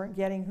just weren't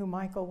getting who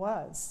Michael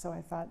was. So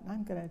I thought,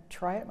 I'm going to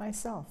try it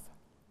myself.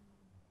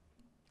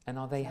 And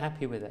are they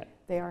happy with it?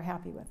 They are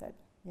happy with it.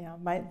 Yeah,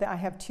 I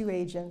have two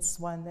agents,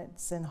 one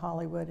that's in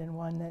Hollywood and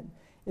one that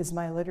is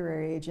my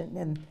literary agent.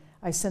 And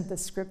I sent the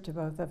script to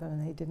both of them,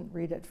 and they didn't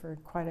read it for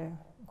quite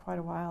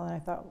a while. And I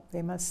thought,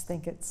 they must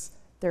think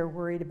they're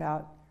worried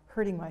about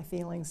hurting my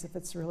feelings if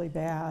it's really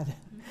bad.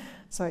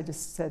 So I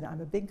just said,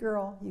 I'm a big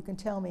girl, you can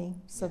tell me.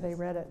 So they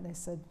read it, and they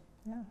said,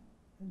 yeah,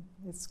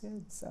 it's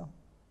good. So.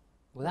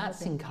 Well,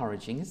 that's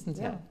encouraging, isn't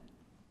it?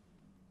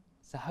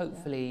 So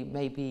hopefully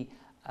maybe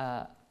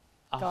a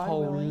God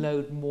whole willing.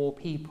 load more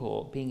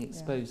people being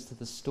exposed to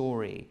the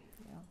story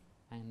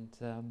and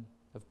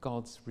of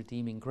God's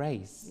redeeming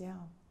grace. Yeah.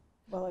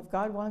 Well, if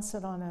God wants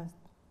it on a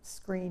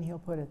screen, he'll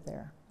put it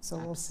there. So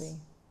we'll see.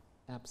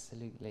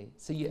 Absolutely.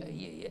 So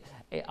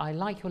I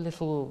like your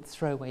little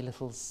throwaway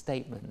little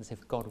statements,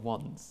 if God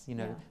wants, you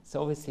know. Yeah.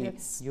 So obviously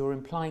you're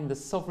implying the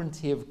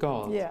sovereignty of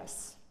God.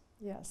 Yes,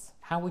 yes.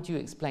 How would you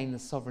explain the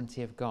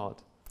sovereignty of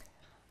God?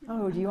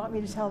 Oh, do you want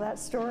me to tell that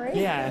story?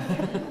 Yeah.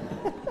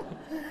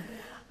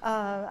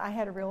 I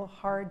had a real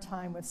hard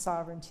time with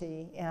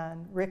sovereignty,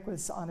 and Rick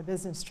was on a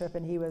business trip,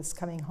 and he was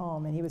coming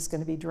home, and he was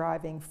going to be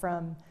driving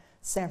from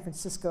San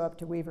Francisco up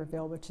to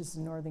Weaverville, which is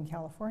in Northern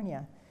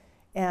California.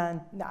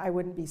 And I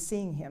wouldn't be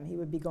seeing him. He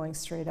would be going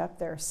straight up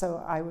there.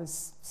 So I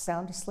was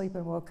sound asleep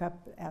and woke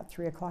up at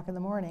 3 o'clock in the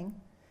morning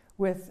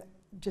with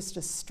just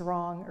a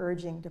strong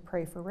urging to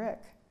pray for Rick.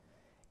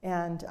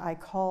 And I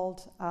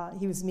called,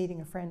 he was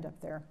meeting a friend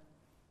up there.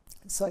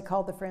 So I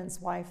called the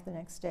friend's wife the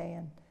next day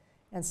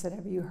and said,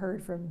 have you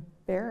heard from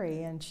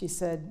Barry? And she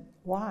said,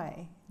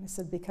 why? And I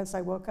said, because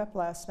I woke up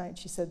last night.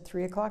 She said,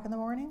 3 o'clock in the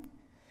morning?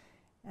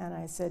 And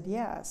I said,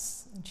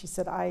 yes. And she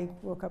said, I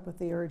woke up with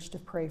the urge to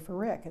pray for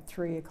Rick at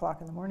 3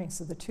 o'clock in the morning.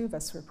 So the two of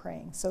us were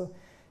praying. So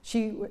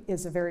she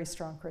is a very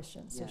strong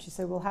Christian. So Yes. she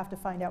said, we'll have to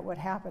find out what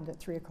happened at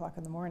 3 o'clock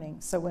in the morning.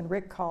 So when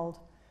Rick called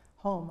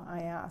home,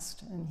 I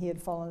asked, and he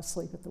had fallen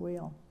asleep at the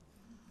wheel.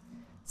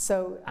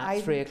 So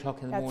At 3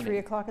 o'clock in the morning? At 3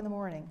 o'clock in the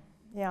morning,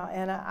 yeah.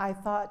 And I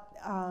thought,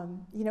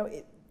 you know,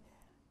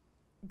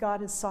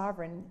 God is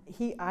sovereign.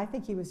 I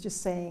think he was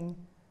just saying,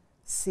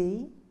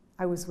 see,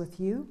 I was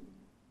with you.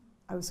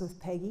 I was with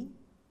Peggy.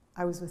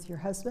 I was with your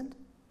husband.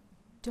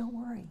 Don't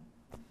worry.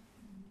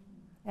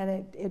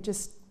 And it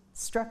just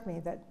struck me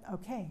that,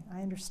 okay,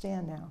 I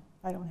understand now.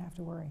 I don't have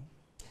to worry.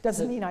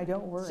 Doesn't mean I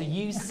don't worry. So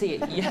you see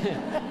it,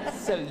 yeah.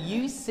 So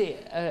you see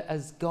it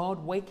as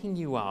God waking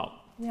you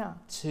up, yeah,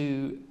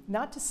 to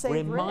not to say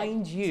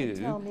remind Rick, you,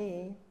 to tell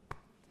me,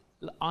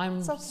 I'm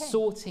it's okay.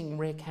 sorting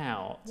Rick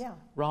out, yeah,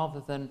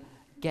 rather than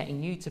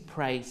getting you to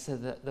pray so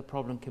that the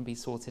problem can be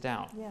sorted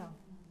out. yeah,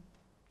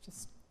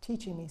 just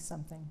teaching me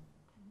something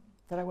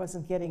that I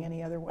wasn't getting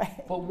any other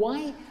way. But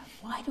why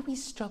do we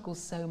struggle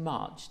so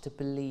much to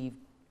believe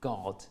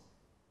God?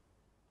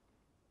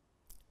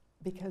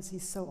 Because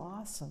he's so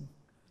awesome,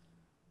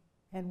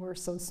 and we're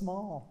so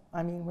small.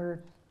 I mean,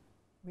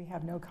 we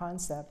have no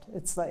concept.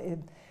 It's like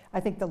I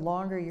think the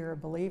longer you're a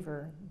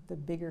believer, the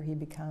bigger he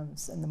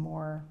becomes, and the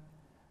more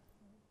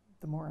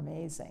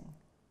amazing.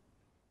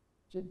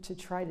 To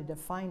try to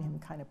define him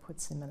kind of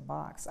puts him in a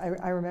box.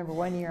 I remember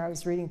one year I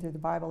was reading through the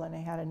Bible, and I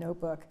had a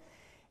notebook,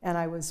 and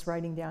I was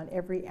writing down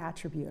every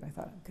attribute. I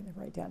thought, I'm going to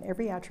write down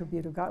every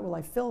attribute of God. Well,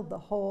 I filled the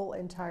whole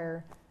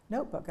entire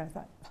notebook. I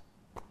thought,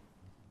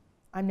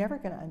 I'm never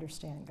going to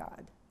understand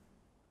God,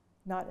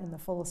 not in the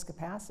fullest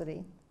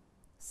capacity.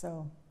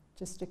 So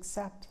just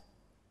accept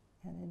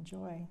and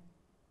enjoy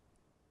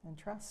and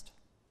trust.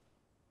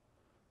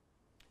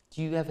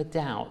 Do you ever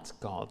doubt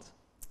God?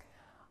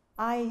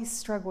 I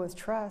struggle with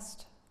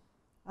trust.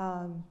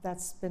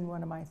 That's been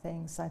one of my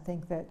things. I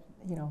think that,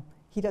 you know,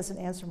 he doesn't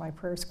answer my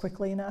prayers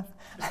quickly enough.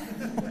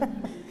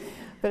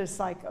 But it's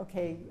like,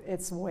 okay,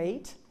 it's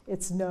wait,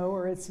 it's no,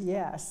 or it's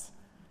yes.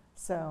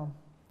 So,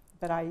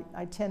 but I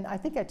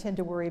think I tend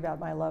to worry about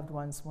my loved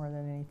ones more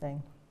than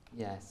anything.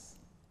 Yes.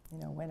 You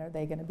know, when are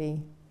they going to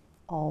be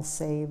all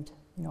saved?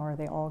 You know, are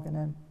they all going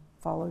to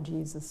follow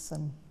Jesus?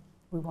 And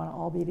we want to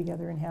all be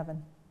together in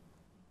heaven.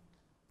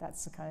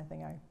 That's the kind of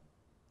thing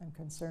I'm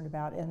concerned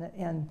about.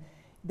 And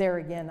there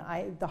again,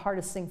 the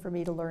hardest thing for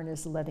me to learn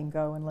is letting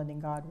go and letting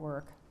God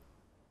work.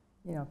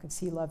 You know, because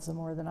he loves them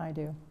more than I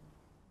do.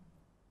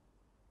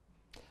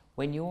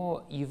 When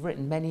you've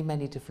written many,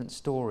 many different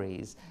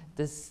stories,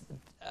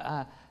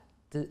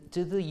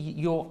 do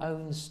your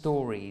own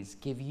stories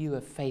give you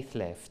a faith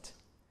lift?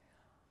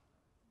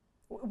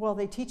 Well,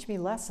 they teach me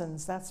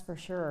lessons, that's for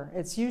sure.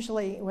 It's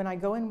usually, when I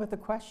go in with a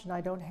question, I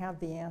don't have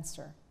the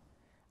answer.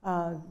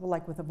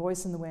 Like with A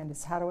Voice in the Wind,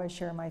 it's how do I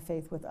share my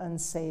faith with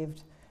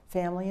unsaved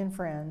family and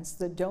friends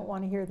that don't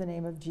want to hear the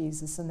name of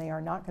Jesus, and they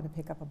are not going to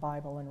pick up a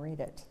Bible and read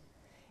it.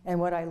 And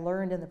what I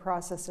learned in the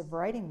process of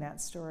writing that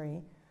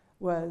story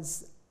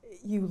was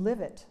you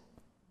live it.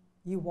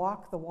 You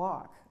walk the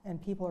walk,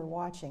 and people are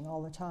watching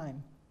all the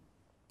time.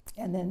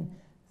 And then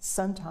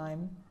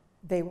sometime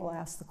they will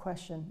ask the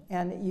question.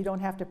 And you don't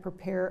have to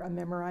prepare a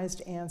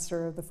memorized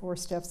answer of the 4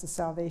 steps of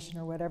salvation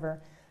or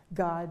whatever.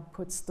 God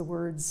puts the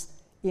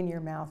words in your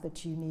mouth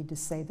that you need to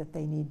say that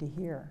they need to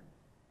hear.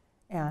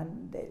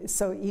 And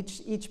so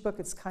each book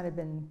has kind of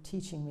been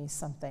teaching me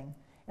something.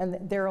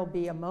 And there'll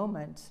be a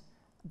moment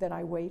that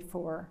I wait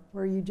for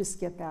where you just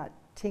get that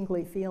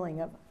tingly feeling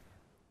of,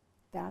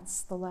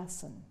 that's the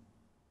lesson.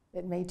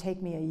 It may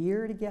take me a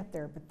year to get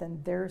there, but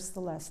then there's the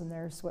lesson.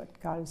 There's what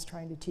God is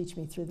trying to teach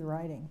me through the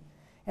writing.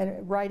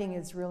 And writing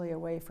is really a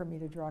way for me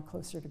to draw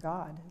closer to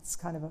God. It's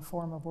kind of a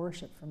form of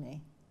worship for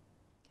me.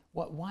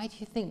 Why do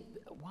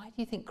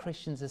you think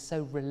Christians are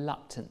so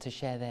reluctant to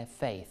share their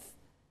faith?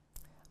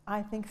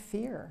 I think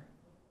fear.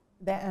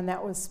 And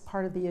that was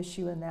part of the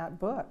issue in that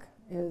book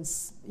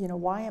is, you know,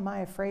 why am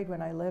I afraid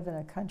when I live in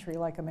a country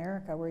like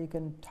America where you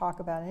can talk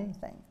about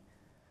anything?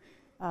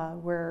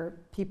 Where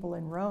people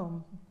in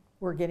Rome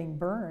were getting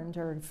burned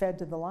or fed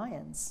to the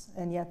lions,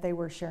 and yet they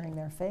were sharing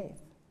their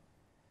faith.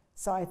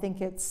 So I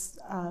think it's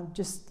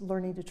just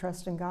learning to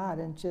trust in God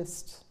and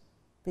just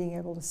being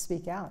able to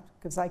speak out,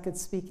 because I could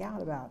speak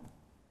out about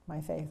my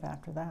faith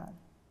after that.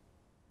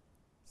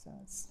 So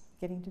it's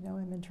getting to know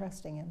him and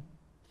trusting him.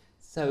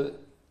 So,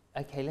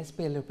 okay, let's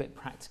be a little bit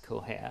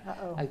practical here.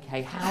 Uh-oh.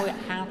 Okay, how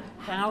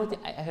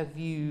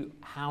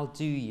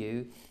do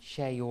you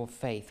share your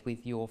faith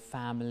with your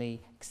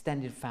family,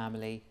 extended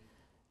family,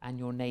 and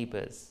your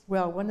neighbors?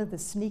 Well, one of the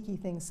sneaky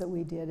things that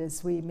we did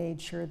is we made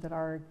sure that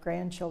our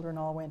grandchildren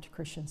all went to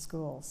Christian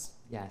schools.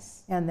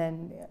 Yes. And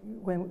then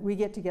when we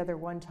get together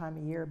one time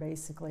a year,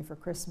 basically for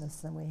Christmas,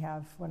 then we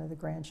have one of the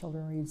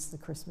grandchildren reads the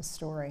Christmas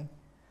story.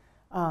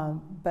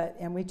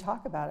 And we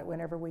talk about it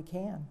whenever we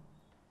can.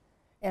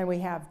 And we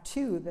have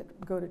two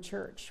that go to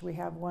church. We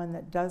have one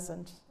that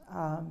doesn't,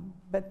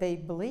 but they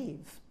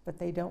believe, but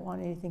they don't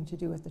want anything to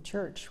do with the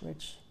church,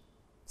 which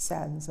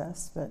saddens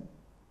us. But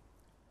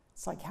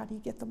it's like, how do you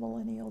get the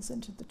millennials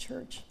into the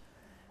church?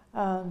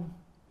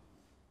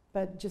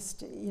 But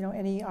just,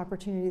 any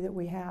opportunity that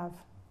we have.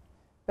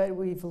 But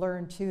we've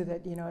learned too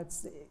that,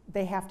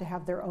 they have to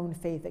have their own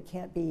faith.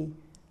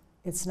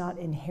 It's not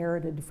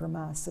inherited from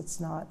us. It's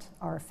not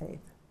our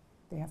faith.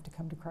 They have to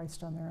come to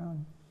Christ on their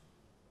own.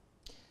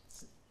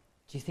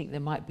 Do you think there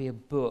might be a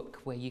book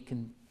where you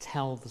can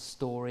tell the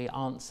story,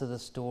 answer the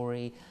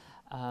story,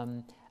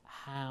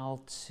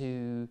 how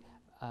to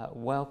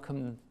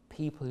welcome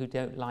people who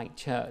don't like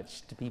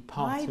church to be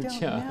part of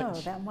church? I don't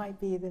know. That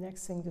might be the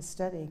next thing to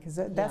study, because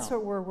that's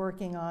what we're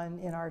working on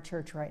in our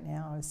church right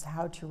now, is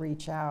how to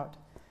reach out.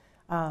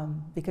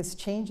 Because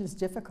change is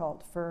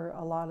difficult for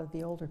a lot of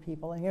the older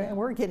people, and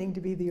we're getting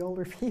to be the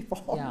older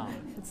people. Yeah.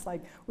 It's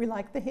like, we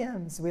like the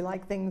hymns, we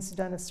like things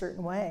done a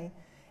certain way,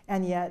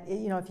 and yet,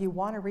 if you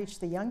want to reach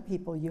the young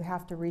people, you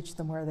have to reach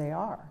them where they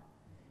are.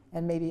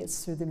 And maybe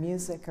it's through the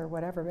music or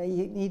whatever, but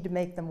you need to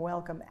make them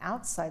welcome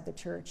outside the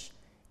church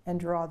and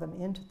draw them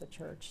into the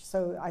church.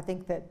 So I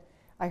think that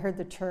I heard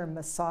the term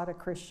Masada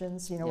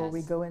Christians, where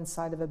we go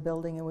inside of a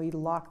building and we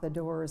lock the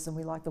doors and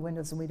we lock the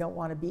windows and we don't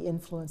want to be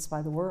influenced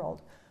by the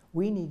world.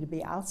 We need to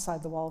be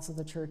outside the walls of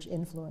the church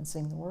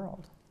influencing the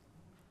world.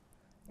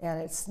 And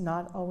it's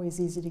not always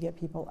easy to get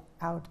people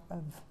out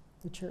of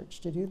the church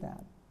to do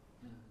that.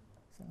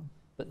 So.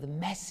 But the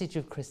message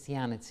of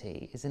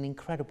Christianity is an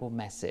incredible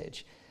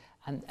message.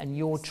 And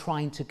you're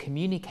trying to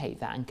communicate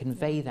that and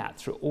convey that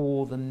through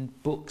all the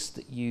books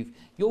that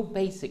you're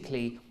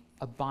basically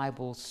a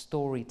Bible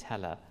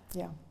storyteller.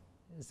 Yeah.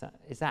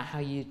 Is that how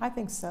you... I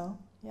think so,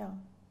 yeah.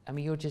 I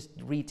mean, you're just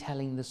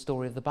retelling the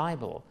story of the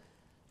Bible.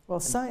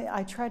 Well,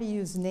 I try to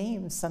use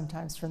names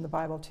sometimes from the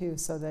Bible too,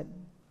 so that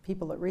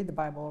people that read the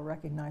Bible will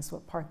recognize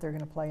what part they're going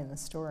to play in the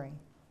story.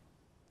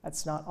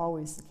 That's not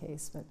always the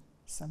case, but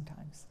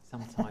sometimes.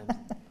 Sometimes.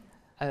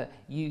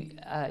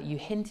 You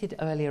hinted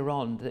earlier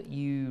on that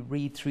you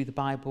read through the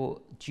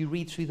Bible. Do you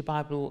read through the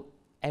Bible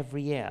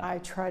every year? I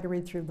try to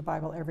read through the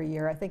Bible every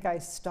year. I think I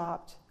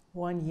stopped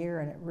one year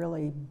and it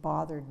really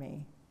bothered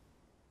me.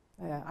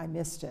 I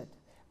missed it.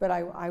 But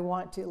I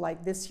want to,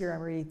 like this year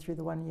I'm reading through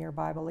the 1 year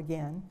Bible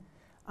again.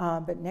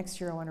 But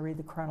next year I want to read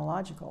the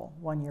chronological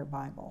 1 year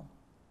Bible,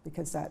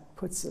 because that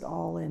puts it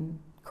all in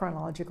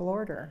chronological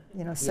order.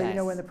 So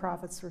Yes. when the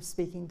prophets were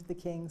speaking to the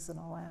kings and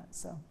all that.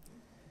 So.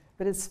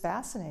 But it's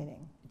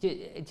fascinating.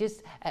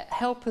 Just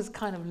help us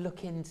kind of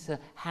look into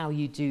how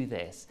you do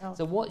this. Oh.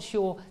 So what's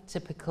your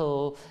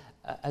typical,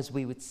 as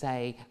we would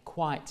say,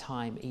 quiet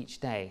time each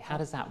day? How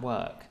does that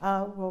work?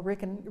 Well,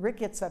 Rick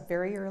gets up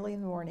very early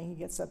in the morning. He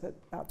gets up at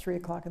about 3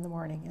 o'clock in the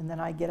morning, and then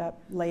I get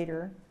up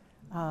later,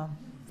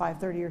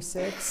 5:30 or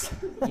 6.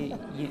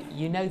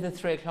 You know the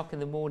 3 o'clock in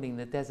the morning,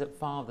 the Desert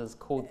Fathers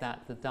called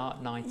that the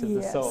dark night of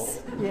the soul.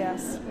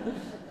 Yes.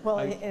 Well,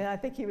 and I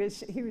think he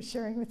was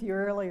sharing with you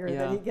earlier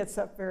that he gets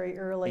up very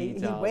early.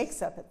 He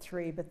wakes up at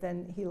 3, but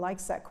then he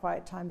likes that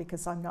quiet time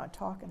because I'm not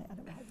talking at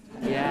him all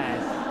the time.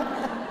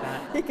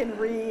 Yes. He can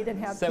read and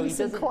have peace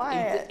and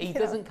quiet. He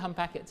doesn't come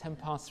back at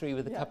 3:10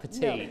 with a cup of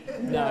tea.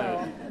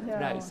 No.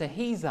 So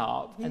he's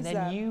up, and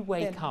then you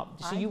wake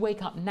up. So you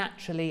wake up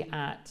naturally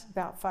at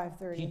about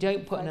 5:30. You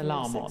don't put an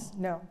alarm on.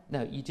 No.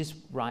 No, you just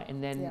write,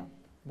 and then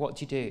what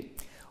do you do?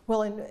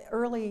 Well,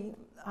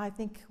 I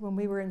think when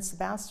we were in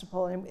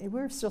Sebastopol and we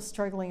were still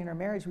struggling in our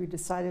marriage, we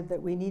decided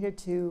that we needed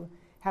to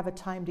have a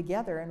time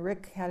together. And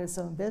Rick had his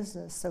own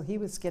business, so he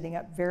was getting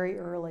up very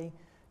early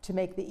to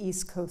make the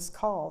East Coast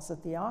calls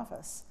at the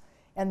office.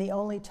 And the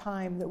only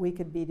time that we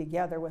could be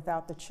together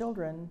without the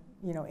children,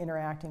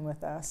 interacting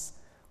with us,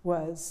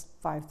 was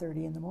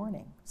 5:30 in the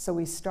morning. So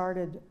we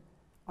started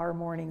our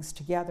mornings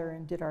together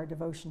and did our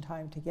devotion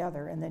time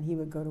together, and then he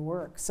would go to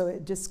work. So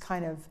it just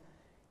kind of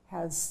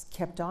has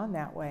kept on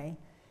that way.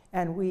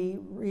 And we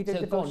read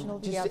a devotional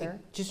together.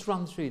 Just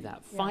run through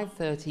that.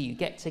 5:30, you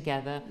get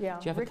together. Yeah.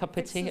 Do you have a cup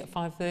of tea at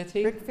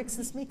 5:30? Rick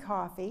fixes me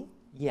coffee.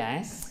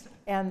 Yes.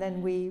 And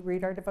then we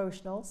read our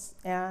devotionals,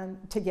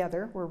 and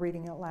together we're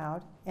reading out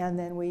loud. And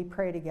then we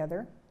pray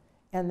together.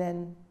 And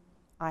then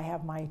I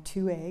have my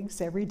 2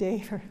 eggs every day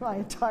for my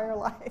entire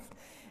life.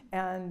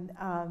 And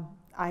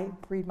I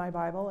read my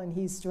Bible, and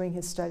he's doing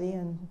his study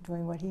and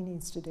doing what he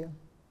needs to do.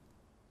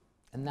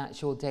 And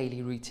that's your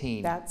daily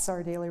routine? That's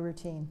our daily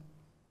routine.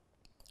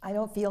 I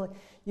don't feel,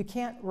 you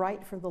can't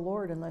write for the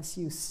Lord unless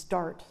you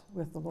start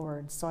with the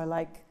Lord. So I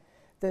like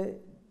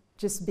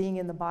just being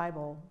in the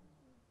Bible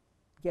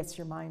gets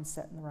your mind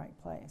set in the right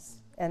place.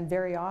 And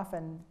very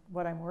often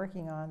what I'm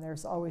working on,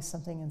 there's always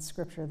something in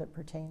Scripture that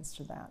pertains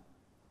to that.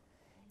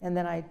 And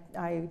then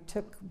I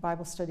took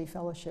Bible study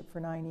fellowship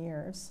for 9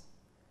 years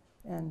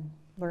and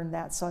learned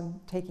that. So I'm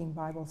taking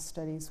Bible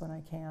studies when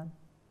I can.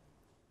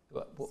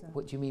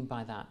 What do you mean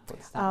by that? What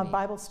does that mean?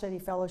 Bible study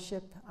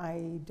fellowship,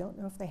 I don't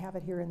know if they have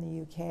it here in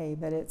the UK,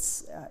 but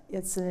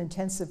it's an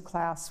intensive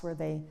class where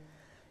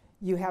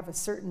you have a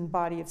certain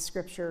body of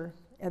Scripture,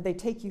 and they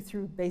take you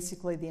through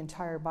basically the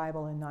entire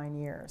Bible in 9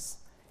 years.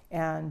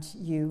 And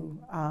you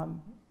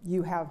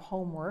have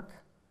homework,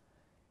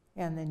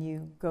 and then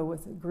you go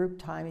with group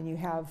time, and you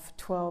have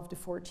 12 to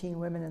 14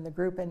 women in the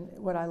group. And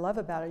what I love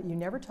about it, you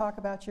never talk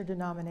about your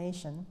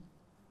denomination.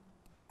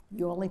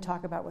 You only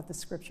talk about what the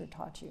Scripture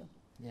taught you.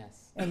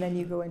 Yes. And then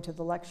you go into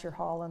the lecture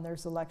hall, and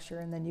there's a lecture,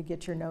 and then you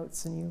get your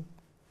notes, and you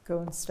go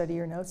and study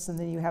your notes, and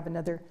then you have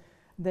the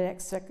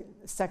next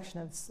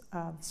section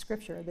of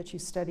Scripture that you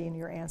study, and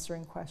you're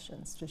answering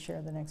questions to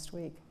share the next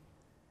week.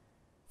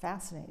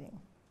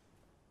 Fascinating.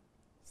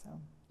 So.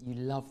 You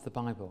love the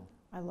Bible.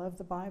 I love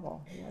the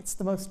Bible. Yeah, it's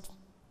the most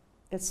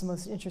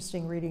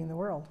interesting reading in the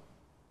world.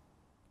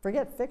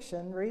 Forget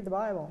fiction, read the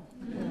Bible.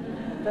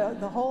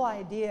 The whole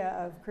idea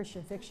of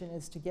Christian fiction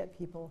is to get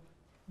people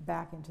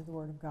back into the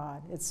Word of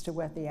God. It's to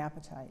whet the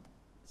appetite,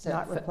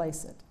 not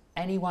replace it.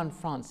 Anyone,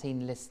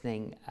 Francine,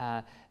 listening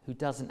who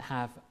doesn't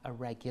have a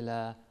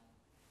regular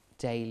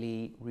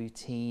daily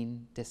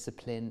routine,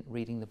 discipline,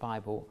 reading the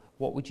Bible,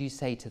 what would you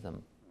say to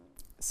them?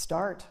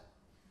 Start.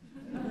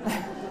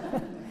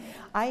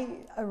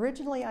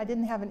 Originally I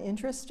didn't have an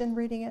interest in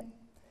reading it,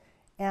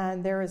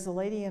 and there is a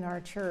lady in our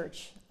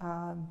church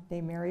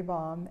named Mary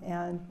Baum,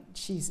 and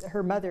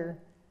her mother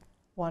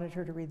wanted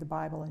her to read the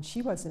Bible, and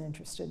she wasn't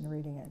interested in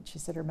reading it. She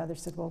said, her mother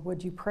said, well,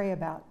 would you pray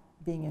about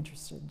being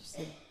interested? She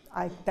said,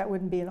 that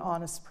wouldn't be an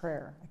honest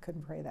prayer. I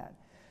couldn't pray that.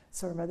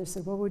 So her mother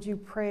said, well, would you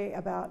pray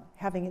about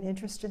having an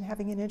interest in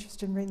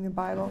reading the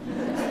Bible?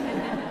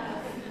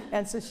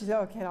 And so she said,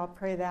 okay, I'll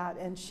pray that.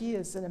 And she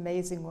is an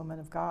amazing woman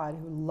of God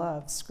who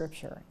loves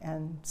Scripture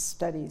and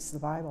studies the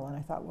Bible. And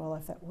I thought, well,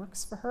 if that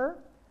works for her,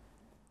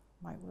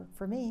 it might work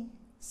for me.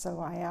 So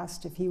I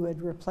asked if he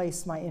would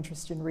replace my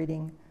interest in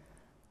reading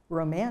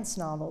romance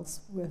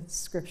novels with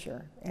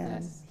Scripture.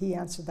 And yes, he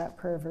answered that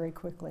prayer very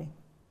quickly.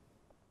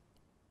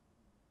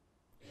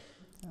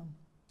 So.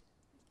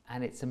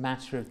 And it's a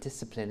matter of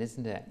discipline,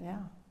 isn't it? Yeah.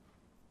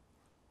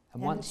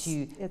 And once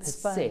you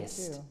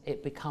persist,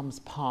 it becomes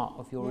part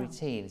of your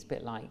routine. It's a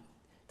bit like, it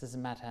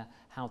doesn't matter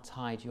how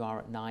tired you are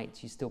at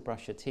night, you still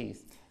brush your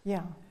teeth.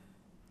 Yeah,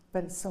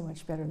 but it's so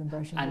much better than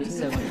brushing your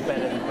teeth. And it's so much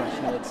better than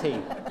brushing your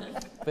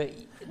teeth. But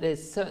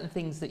there's certain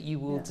things that you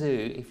will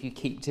do if you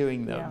keep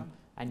doing them,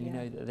 and you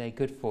know that they're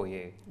good for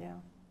you. Yeah.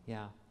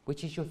 Yeah.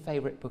 Which is your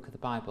favourite book of the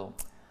Bible?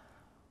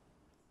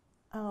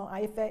 Oh,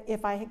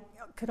 if I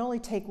could only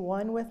take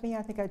one with me,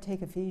 I think I'd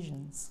take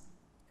Ephesians.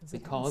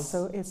 Because?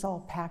 So it's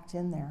all packed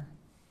in there.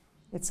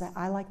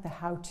 I like the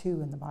how-to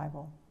in the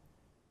Bible,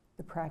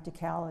 the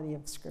practicality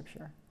of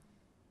Scripture.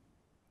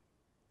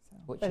 So,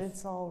 but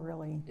it's all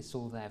really... It's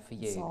all there for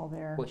you. It's all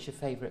there. What's your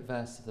favourite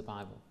verse of the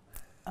Bible?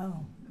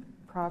 Oh,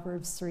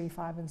 Proverbs 3,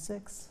 5, and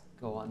 6.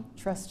 Go on.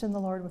 Trust in the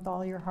Lord with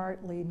all your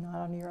heart, lean not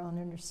on your own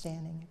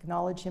understanding.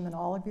 Acknowledge Him in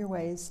all of your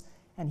ways,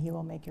 and He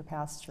will make your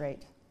path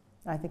straight.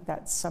 And I think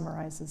that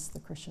summarizes the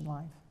Christian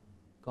life.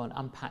 Go on,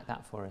 unpack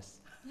that for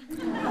us.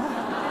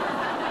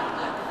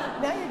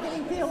 Now you're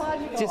getting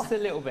theological. Just a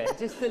little bit,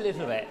 just a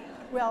little bit.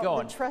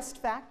 Well, the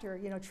trust factor,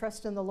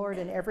 trust in the Lord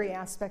in every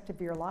aspect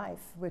of your life,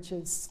 which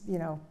is,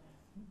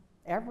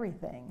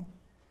 everything.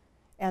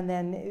 And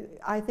then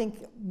I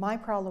think my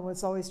problem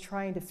was always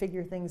trying to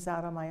figure things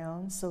out on my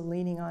own, so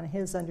leaning on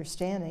His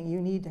understanding. You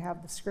need to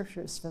have the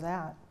Scriptures for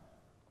that,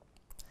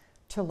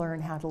 to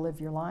learn how to live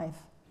your life.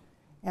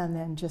 And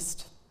then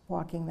just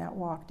walking that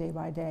walk day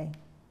by day.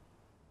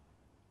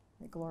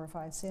 It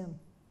glorifies Him.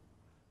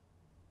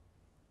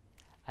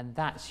 And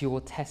that's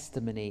your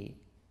testimony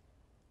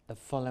of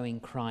following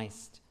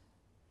Christ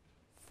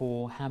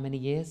for how many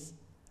years?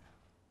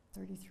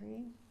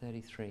 33.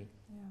 33.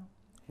 Yeah.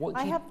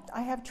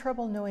 I have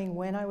trouble knowing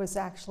when I was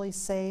actually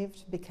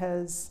saved,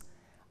 because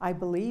I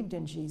believed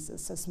in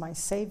Jesus as my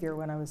Savior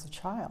when I was a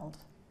child.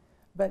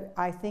 But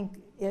I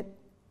think it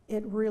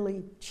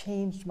really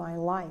changed my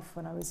life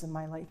when I was in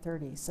my late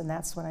 30s, and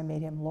that's when I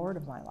made Him Lord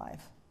of my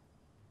life.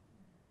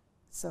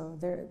 So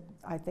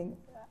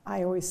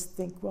I always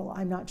think, well,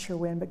 I'm not sure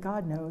when, but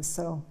God knows,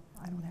 so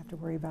I don't have to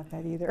worry about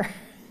that either.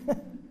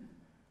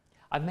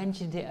 I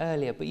mentioned it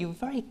earlier, but you're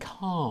very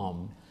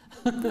calm.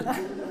 That's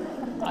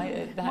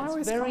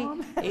very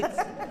calm.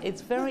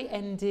 It's very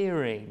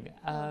endearing.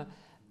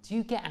 Do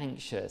you get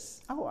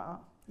anxious? Oh,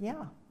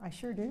 yeah, I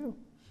sure do.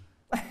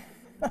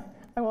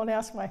 I won't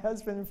ask my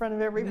husband in front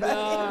of everybody.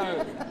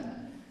 No.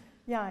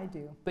 Yeah, I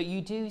do. But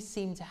you do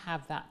seem to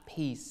have that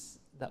peace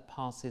that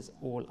passes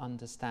all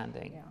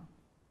understanding. Yeah.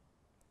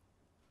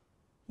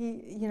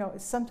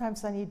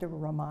 Sometimes I need to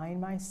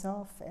remind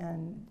myself,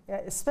 and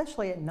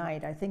especially at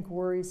night. I think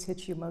worries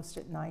hit you most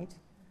at night,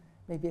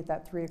 maybe at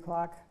that 3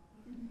 o'clock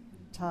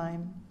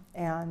time,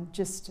 and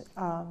just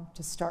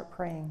to start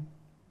praying,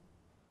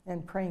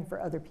 and praying for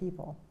other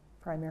people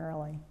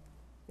primarily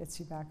gets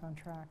you back on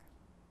track.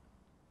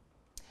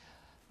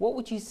 What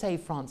would you say,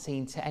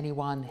 Francine, to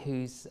anyone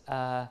who's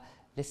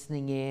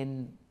listening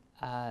in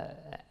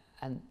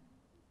and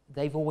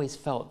they've always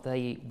felt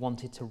they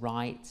wanted to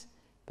write,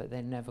 but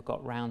they never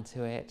got round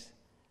to it?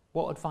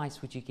 What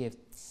advice would you give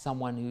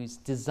someone who's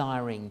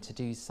desiring to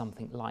do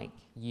something like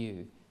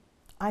you?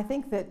 I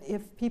think that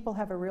if people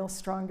have a real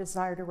strong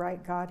desire to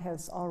write, God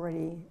has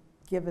already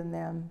given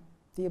them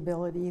the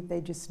ability.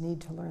 They just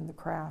need to learn the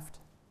craft.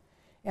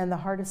 And the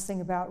hardest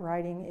thing about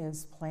writing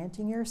is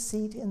planting your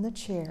seat in the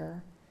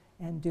chair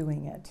and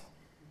doing it,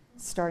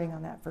 starting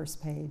on that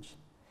first page.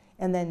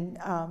 And then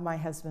my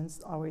husband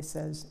always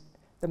says,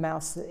 the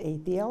mouse that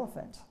ate the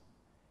elephant.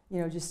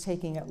 Just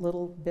taking it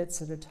little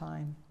bits at a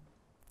time.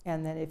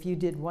 And then if you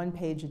did 1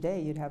 page a day,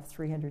 you'd have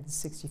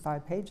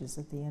 365 pages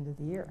at the end of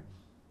the year.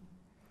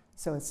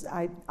 So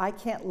I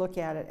can't look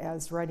at it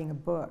as writing a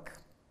book,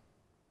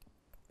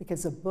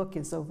 because a book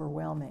is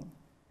overwhelming.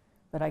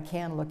 But I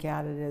can look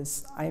at it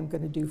as I'm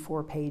going to do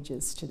 4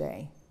 pages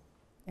today.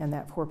 And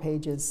that 4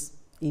 pages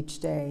each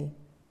day,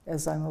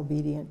 as I'm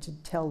obedient to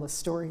tell the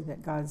story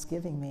that God's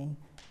giving me,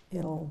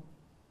 it'll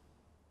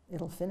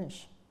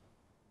finish.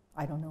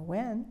 I don't know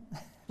when.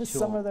 Sure.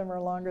 Some of them are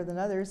longer than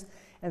others,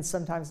 and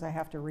sometimes I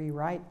have to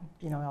rewrite.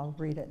 I'll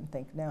read it and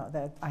think, no,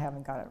 that I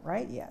haven't got it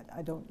right yet.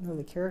 I don't know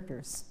the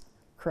characters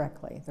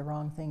correctly. The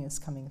wrong thing is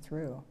coming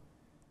through.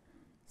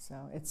 So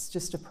it's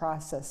just a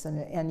process,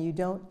 and you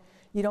don't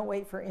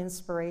wait for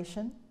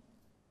inspiration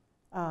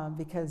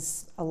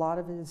because a lot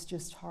of it is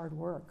just hard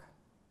work.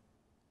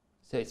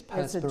 So it's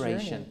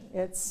perspiration.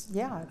 It's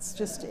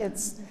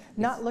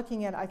not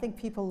looking at, I think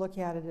people look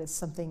at it as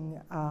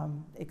something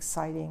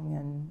exciting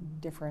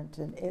and different,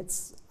 and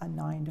it's a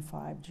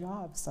 9-to-5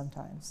 job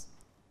sometimes.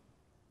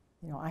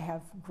 I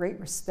have great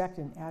respect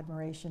and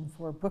admiration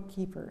for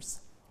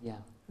bookkeepers. Yeah.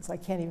 Because I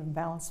can't even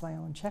balance my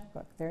own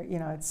checkbook.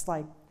 It's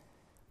like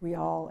we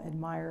all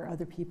admire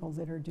other people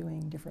that are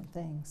doing different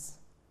things.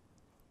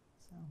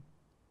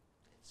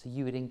 So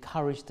you would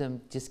encourage them,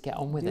 just get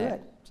on with it. Do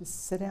it.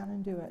 Just sit down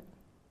and do it.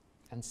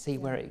 And see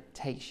where it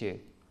takes you.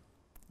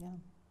 Yeah,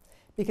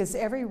 because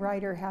every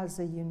writer has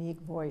a unique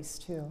voice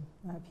too.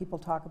 People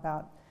talk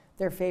about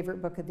their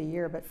favorite book of the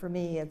year, but for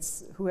me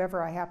it's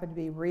whoever I happen to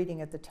be reading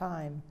at the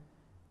time.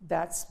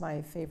 That's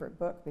my favorite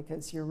book,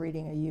 because you're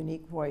reading a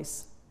unique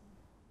voice.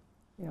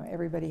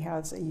 Everybody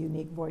has a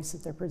unique voice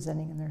that they're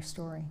presenting in their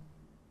story.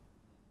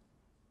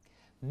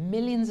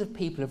 Millions of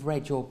people have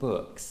read your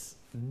books,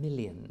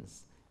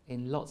 millions,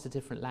 in lots of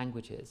different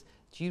languages.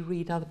 Do you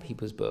read other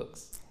people's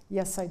books?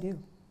 Yes, I do.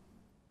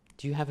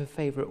 Do you have a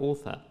favorite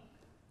author?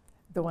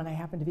 The one I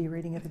happen to be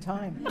reading at the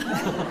time.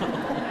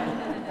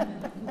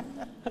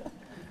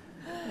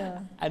 Yeah.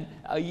 And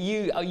are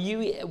you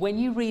when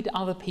you read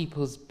other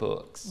people's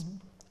books,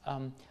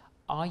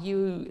 are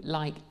you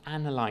like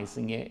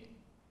analysing it,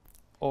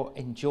 or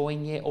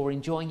enjoying it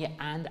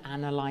and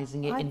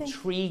analysing it,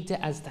 intrigued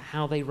as to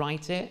how they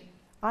write it?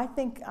 I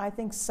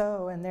think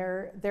so, and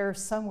they're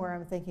somewhere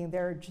I'm thinking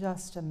they're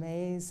just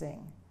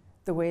amazing,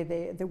 the way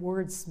the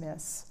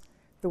wordsmiths,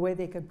 the way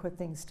they could put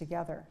things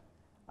together.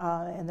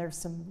 And there's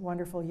some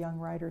wonderful young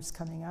writers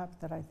coming up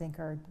that I think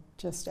are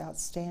just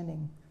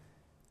outstanding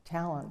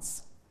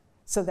talents.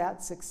 So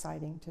that's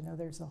exciting to know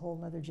there's a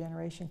whole other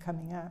generation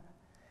coming up.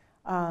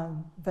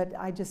 But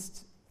I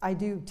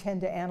do tend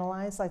to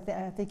analyze. I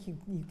think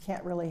you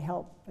can't really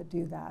help but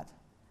do that.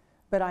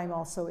 But I'm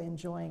also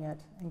enjoying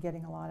it and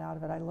getting a lot out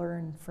of it. I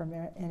learn from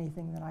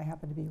anything that I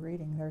happen to be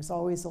reading. There's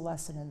always a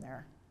lesson in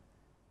there.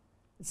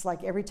 It's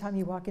like every time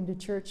you walk into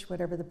church,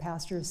 whatever the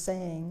pastor is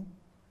saying,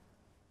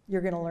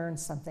 you're going to learn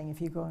something if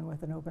you go in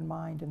with an open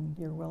mind and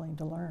you're willing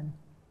to learn.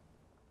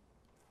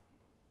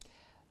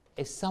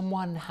 If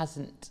someone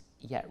hasn't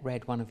yet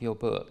read one of your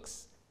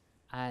books,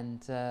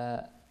 and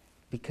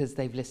because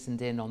they've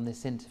listened in on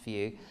this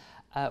interview,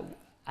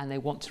 and they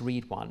want to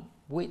read one,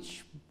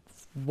 which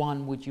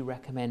one would you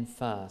recommend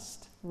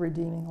first?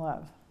 Redeeming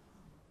Love.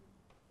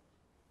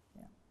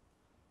 Yeah.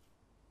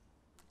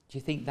 Do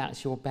you think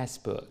that's your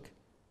best book?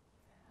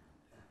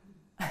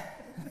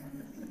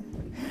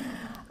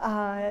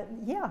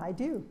 Yeah, I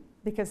do,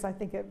 because I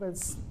think it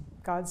was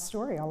God's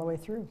story all the way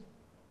through.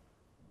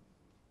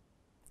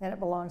 And it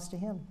belongs to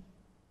Him.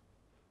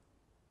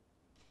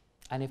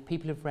 And if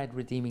people have read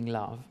Redeeming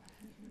Love,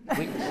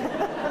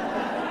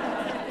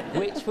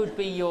 which would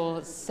be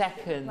your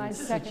second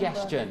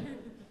suggestion?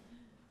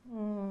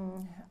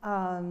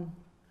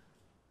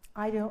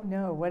 I don't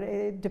know.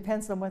 It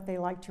depends on what they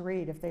like to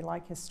read. If they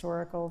like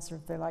historicals, or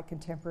if they like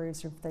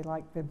contemporaries, or if they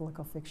like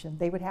biblical fiction.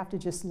 They would have to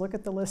just look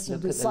at the list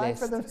and decide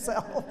for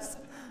themselves.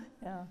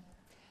 Yeah.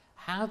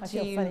 I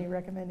feel funny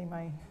recommending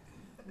my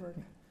work.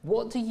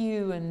 What do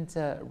you and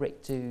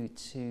Rick do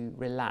to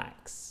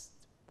relax?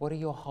 What are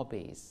your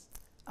hobbies?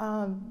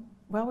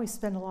 Well, we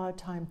spend a lot of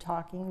time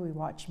talking. We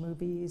watch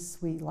movies.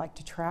 We like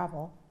to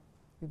travel.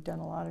 We've done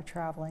a lot of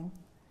traveling.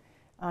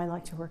 I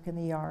like to work in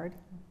the yard.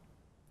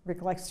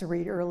 Rick likes to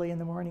read early in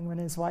the morning when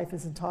his wife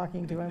isn't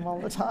talking to him all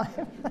the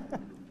time.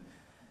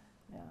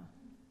 Yeah.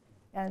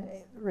 And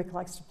Rick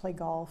likes to play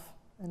golf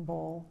and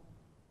bowl.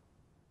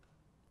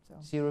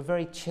 So you're a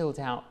very chilled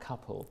out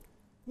couple.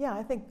 Yeah,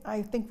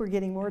 I think we're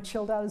getting more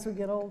chilled out as we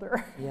get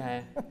older.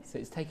 Yeah, so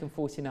it's taken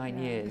 49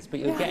 years, but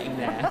you're getting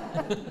there.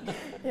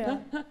 Yeah.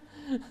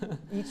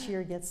 Each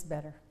year gets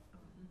better.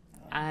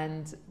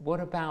 And what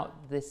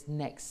about this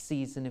next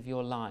season of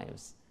your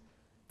lives?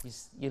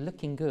 You're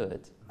looking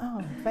good.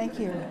 Oh, thank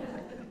you.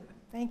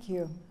 Thank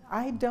you.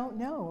 I don't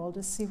know. We'll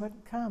just see what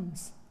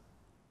comes.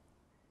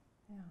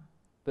 Yeah.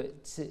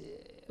 But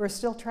we're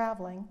still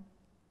traveling.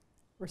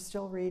 We're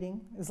still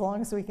reading. As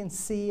long as we can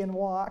see and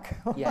walk.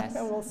 Yes,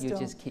 we'll you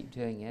just keep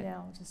doing it. Yeah,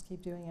 we'll just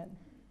keep doing it.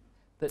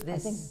 But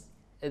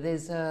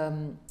there's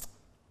a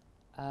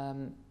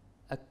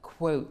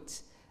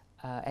quote,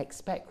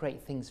 expect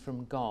great things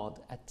from God,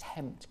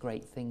 attempt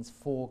great things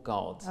for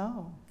God.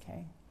 Oh,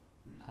 okay.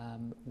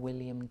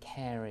 William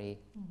Carey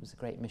was a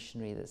great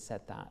missionary that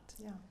said that.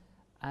 Yeah.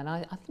 And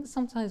I think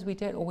sometimes we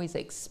don't always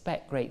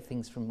expect great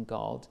things from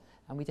God,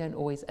 and we don't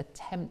always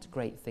attempt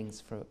great things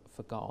for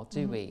God,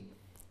 do we?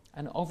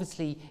 And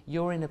obviously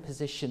you're in a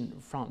position,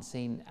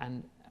 Francine,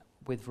 and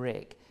with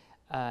Rick,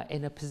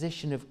 in a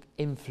position of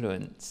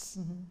influence.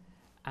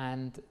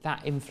 And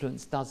that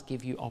influence does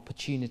give you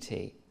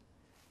opportunity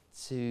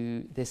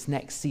to this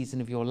next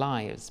season of your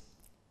lives,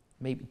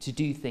 maybe to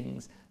do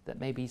things that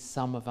maybe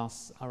some of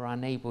us are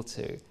unable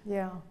to.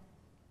 Yeah,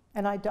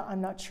 and I'm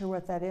not sure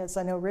what that is.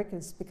 I know Rick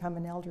has become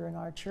an elder in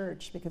our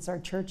church because our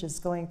church is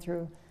going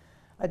through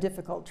a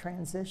difficult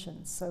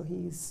transition, so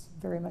he's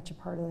very much a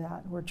part of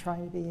that. We're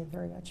trying to be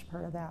very much a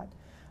part of that,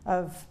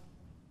 of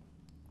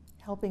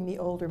helping the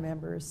older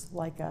members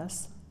like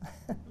us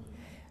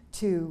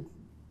to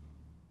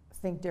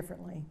think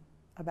differently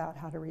about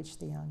how to reach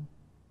the young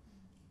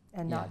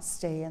and not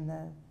stay in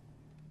the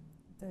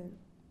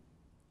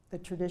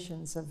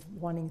traditions of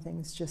wanting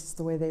things just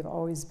the way they've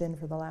always been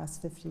for the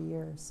last 50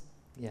 years.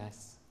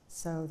 Yes.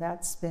 So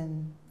that's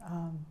been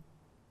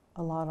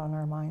a lot on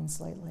our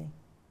minds lately.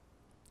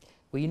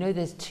 Well, you know,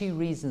 there's two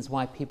reasons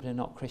why people are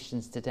not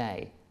Christians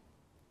today.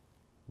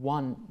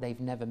 One, they've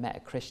never met a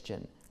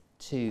Christian.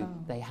 Two,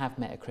 they have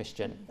met a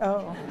Christian.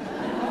 Oh.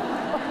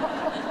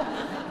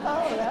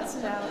 Oh, that's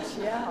an ouch,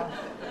 yeah.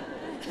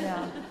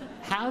 Yeah.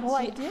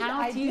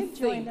 I did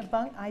join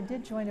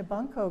a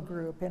bunco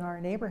group in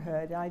our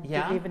neighborhood. I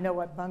didn't even know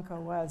what bunco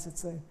was.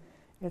 It's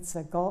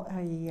a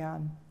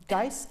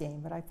dice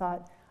game, but I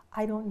thought,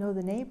 I don't know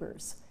the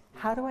neighbors.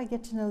 How do I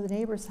get to know the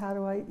neighbors? How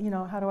do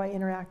I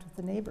interact with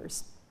the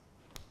neighbors?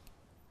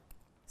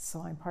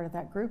 So I'm part of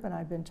that group, and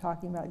I've been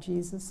talking about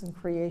Jesus and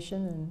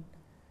creation,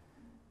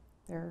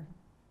 and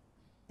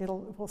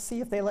we'll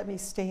see if they let me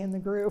stay in the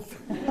group.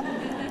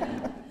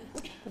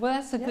 Well,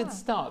 that's a good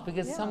start,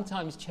 because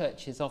sometimes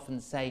churches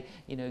often say,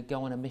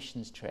 go on a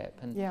missions trip.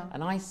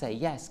 And I say,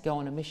 yes, go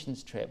on a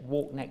missions trip,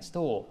 walk next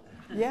door.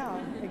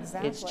 Yeah,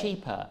 exactly. It's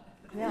cheaper.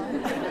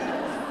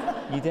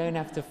 Yeah. You don't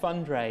have to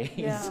fundraise.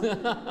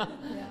 Yeah.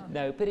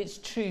 No, but it's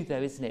true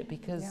though, isn't it?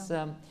 Because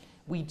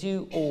we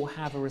do all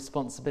have a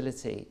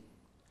responsibility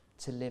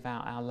to live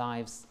out our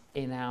lives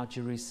in our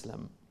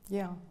Jerusalem.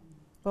 Yeah.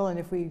 Well, and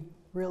if we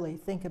really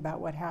think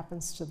about what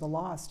happens to the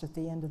lost at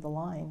the end of the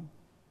line,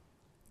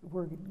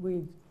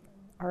 we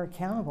are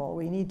accountable.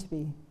 We need to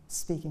be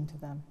speaking to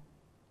them.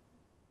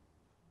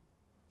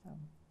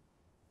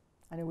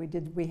 I know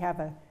we have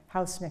a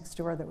house next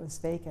door that was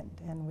vacant,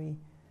 and we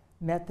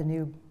met the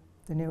new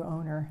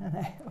owner,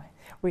 and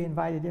we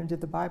invited him to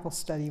the Bible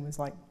study. He was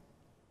like,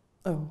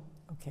 oh,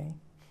 okay.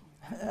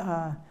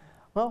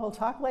 Well, we'll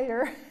talk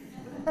later.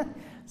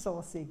 So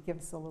we'll see. Give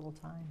us a little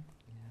time.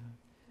 Yeah.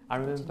 I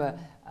remember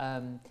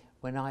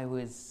when I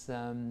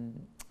wasn't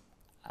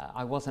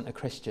a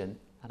Christian,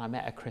 and I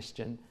met a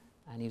Christian,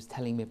 and he was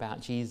telling me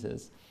about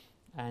Jesus,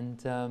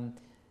 and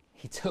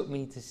he took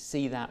me to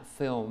see that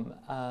film,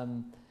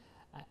 and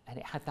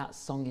it had that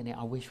song in it,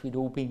 I Wish We'd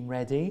All Been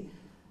Ready,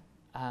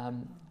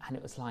 and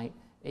it was like,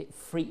 it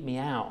freaked me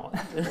out,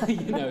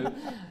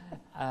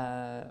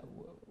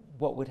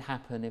 what would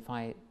happen if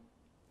I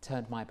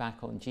turned my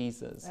back on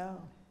Jesus.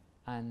 Oh.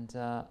 And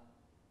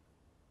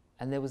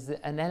there was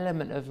an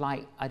element of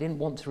like, I didn't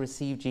want to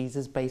receive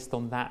Jesus based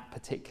on that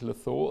particular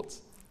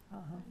thought.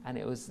 And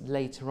it was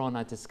later on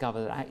I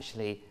discovered that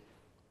actually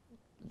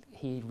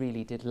he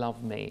really did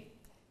love me.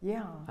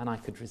 Yeah. And I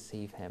could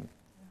receive him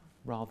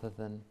rather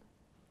than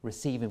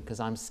receive him because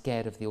I'm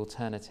scared of the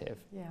alternative.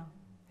 Yeah.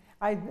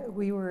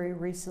 We were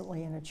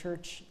recently in a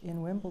church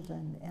in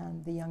Wimbledon,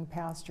 and the young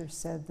pastor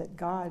said that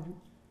God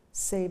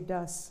saved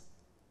us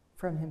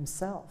from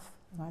himself.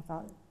 And I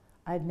thought,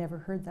 I'd never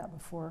heard that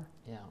before.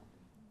 Yeah.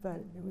 But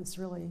it was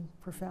really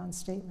a profound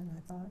statement, I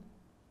thought.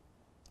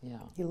 Yeah.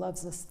 He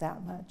loves us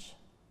that much.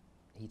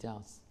 He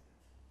does.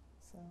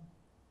 So.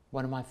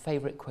 One of my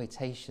favorite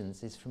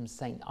quotations is from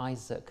Saint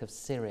Isaac of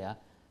Syria,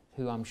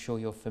 who I'm sure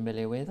you're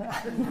familiar with.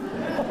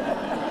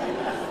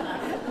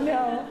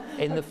 No.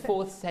 In the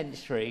 4th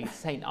century,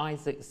 St.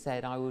 Isaac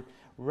said, I would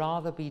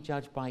rather be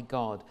judged by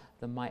God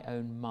than my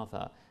own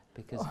mother,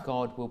 because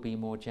God will be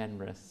more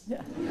generous.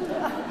 Yeah.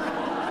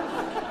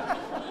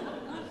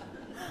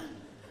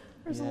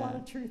 There's a lot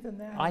of truth in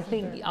that. I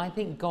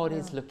think God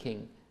is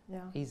looking.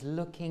 Yeah. He's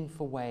looking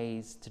for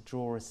ways to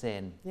draw us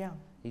in. Yeah.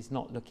 He's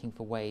not looking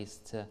for ways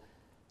to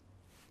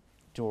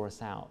draw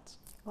us out.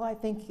 Well, I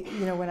think,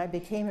 when I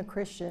became a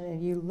Christian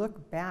and you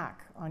look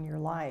back on your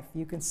life,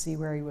 you can see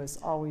where he was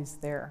always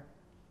there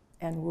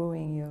and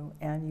wooing you,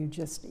 and you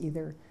just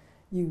either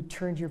you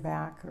turned your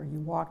back or you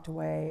walked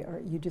away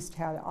or you just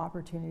had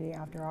opportunity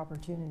after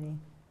opportunity.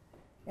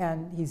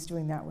 And he's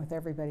doing that with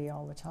everybody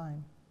all the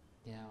time.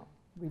 Yeah.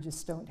 We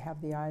just don't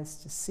have the eyes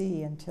to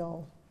see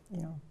until,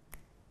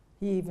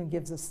 he even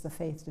gives us the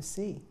faith to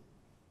see.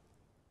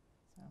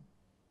 So.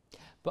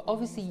 But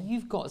obviously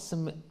you've got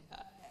some,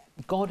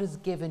 God has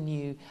given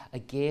you a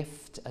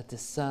gift, a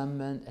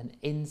discernment, an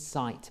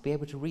insight to be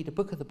able to read a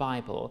book of the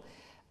Bible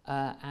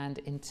and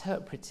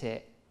interpret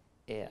it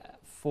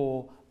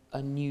for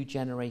a new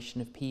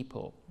generation of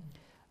people.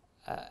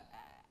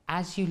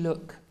 As you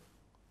look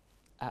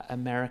at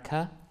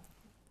America,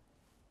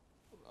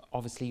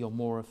 obviously you're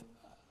more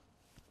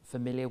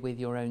familiar with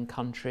your own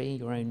country,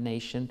 your own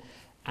nation,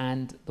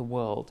 and the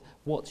world.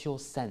 What's your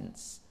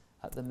sense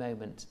at the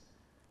moment?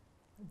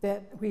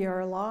 That we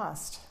are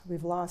lost.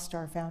 We've lost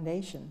our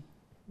foundation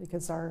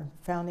because our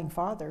founding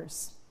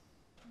fathers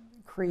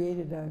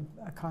created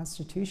a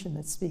constitution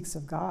that speaks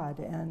of God,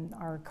 and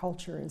our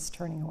culture is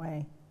turning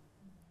away.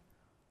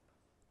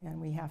 And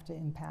we have to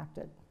impact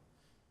it.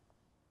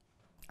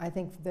 I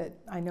think that,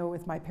 I know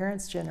with my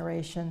parents'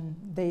 generation,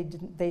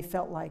 they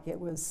felt like it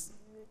was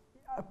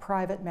a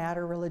private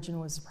matter, religion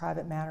was a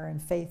private matter,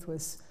 and faith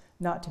was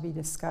not to be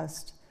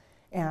discussed.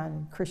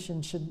 And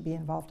Christians shouldn't be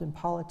involved in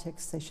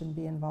politics, they shouldn't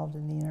be involved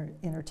in the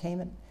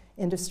entertainment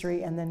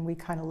industry, and then we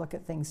kind of look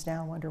at things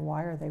now and wonder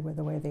why are they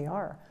the way they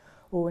are.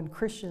 Well, when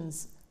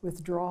Christians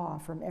withdraw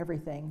from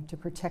everything to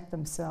protect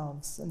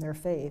themselves and their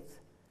faith,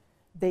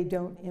 they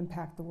don't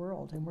impact the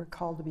world, and we're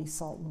called to be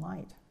salt and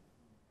light.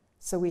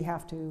 So we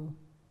have to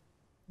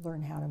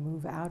learn how to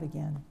move out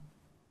again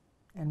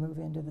and move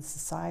into the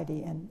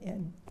society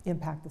and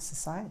impact the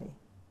society.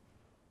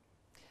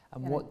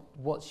 And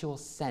what's your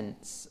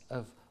sense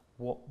of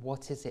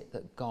what is it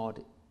that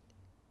God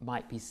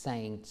might be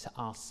saying to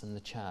us and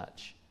the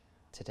church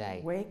today?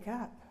 Wake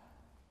up.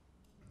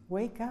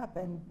 Wake up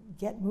and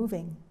get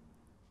moving.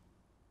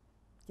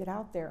 Get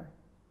out there.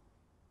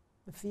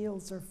 The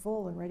fields are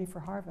full and ready for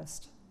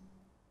harvest.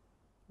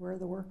 Where are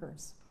the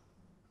workers?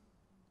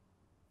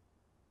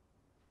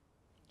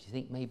 Do you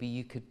think maybe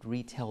you could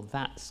retell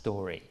that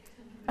story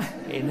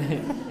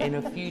in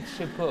a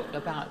future book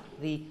about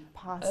the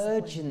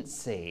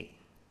urgency?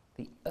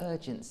 The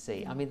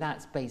urgency. I mean,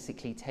 that's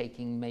basically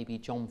taking maybe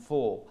John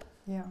 4.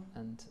 Yeah.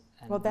 And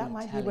well, that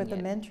might be what the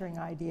it. mentoring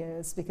idea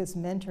is, because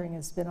mentoring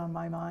has been on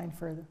my mind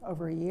for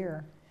over a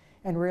year.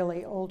 And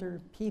really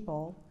older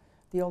people,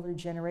 the older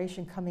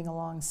generation coming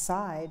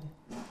alongside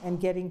and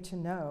getting to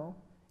know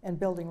and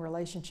building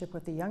relationship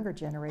with the younger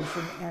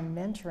generation and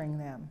mentoring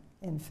them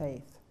in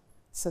faith.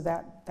 So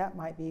that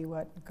might be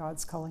what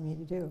God's calling me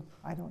to do.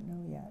 I don't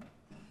know yet.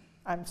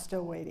 I'm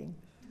still waiting.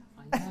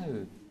 I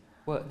know.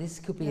 Well, this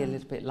could be a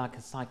little bit like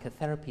a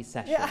psychotherapy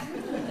session. Yeah.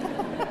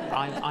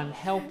 I'm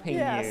helping you.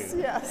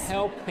 Yes.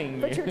 Helping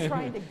you. But you're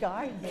trying to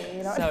guide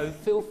me. So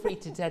feel free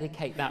to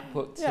dedicate that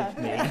book to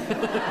me.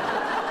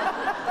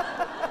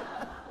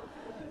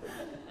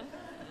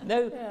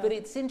 No, but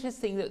it's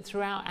interesting that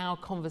throughout our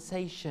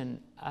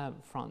conversation,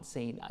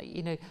 Francine,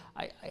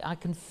 I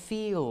can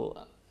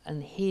feel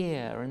and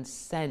hear and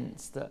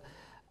sense that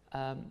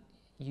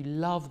you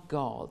love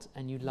God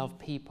and you love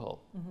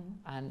people,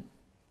 and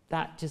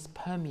that just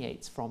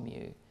permeates from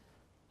you,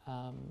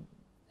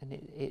 and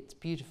it's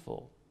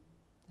beautiful.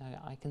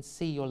 I can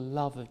see your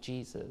love of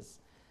Jesus,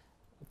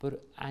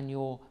 and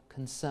your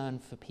concern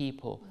for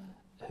people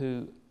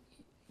who,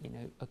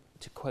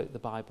 to quote the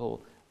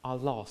Bible, are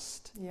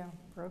lost,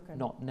 broken,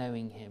 not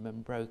knowing him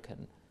and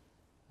broken.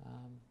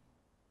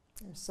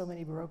 There's so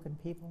many broken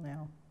people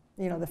now.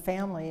 The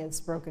family is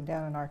broken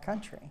down in our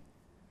country.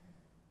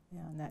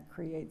 Yeah, and that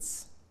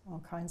creates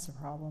all kinds of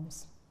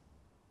problems.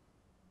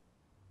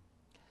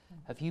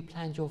 Have you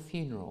planned your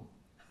funeral?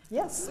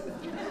 Yes.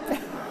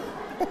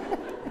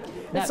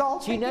 Now, it's all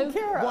do you know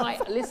taken care of. why?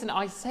 Listen,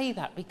 I say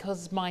that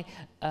because my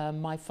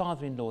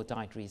father-in-law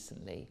died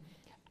recently,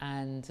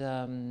 and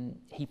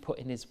he put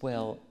in his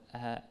will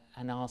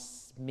and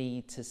asked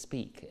me to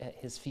speak at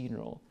his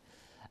funeral.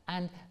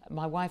 And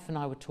my wife and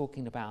I were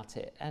talking about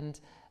it, and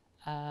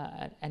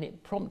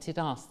it prompted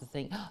us to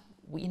think,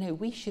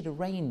 we should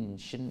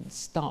arrange and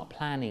start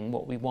planning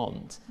what we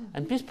want,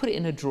 and just put it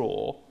in a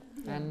drawer,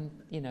 and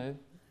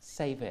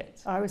save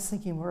it. I was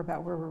thinking more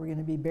about where we're going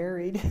to be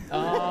buried.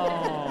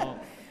 Oh.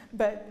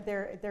 But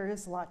there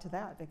is a lot to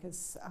that,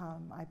 because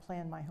I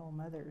planned my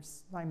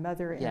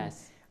mother and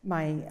yes.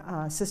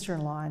 my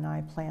sister-in-law and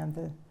I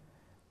planned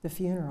the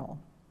funeral.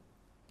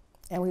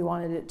 And we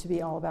wanted it to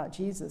be all about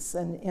Jesus.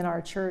 And in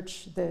our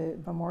church, the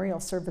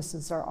memorial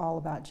services are all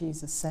about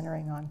Jesus,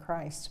 centering on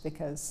Christ,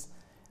 because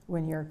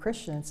when you're a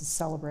Christian, it's a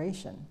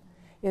celebration.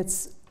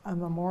 It's a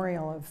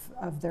memorial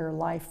of their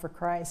life for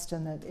Christ,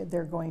 and that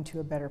they're going to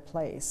a better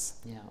place,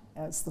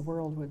 as the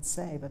world would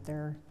say, but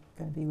they're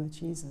going to be with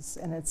Jesus.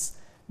 And it's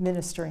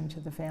ministering to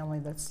the family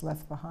that's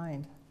left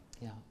behind.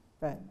 Yeah.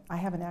 But I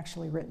haven't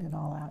actually written it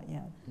all out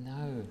yet.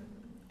 No.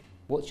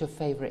 What's your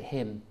favorite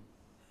hymn?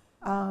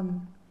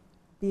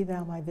 Be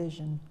Thou My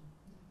Vision.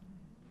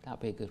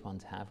 That'd be a good one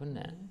to have, wouldn't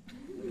it?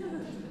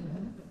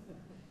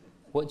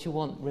 What do you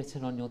want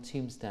written on your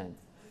tombstone?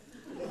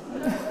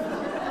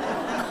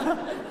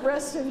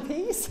 Rest in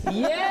peace.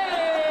 Yay!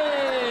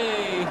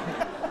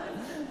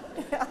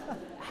 Yeah.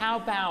 How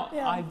about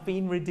I've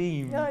been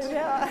redeemed?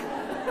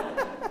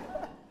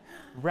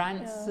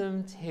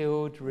 Ransomed,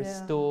 healed,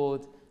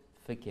 restored,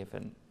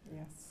 forgiven.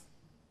 Yes.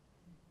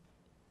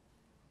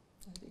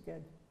 That'd be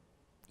good.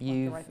 I'll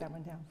have to write that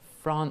one down.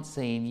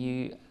 Francine,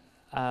 you,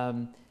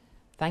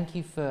 thank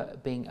you for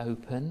being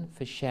open,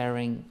 for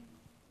sharing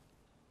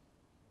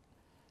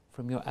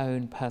from your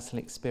own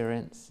personal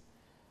experience.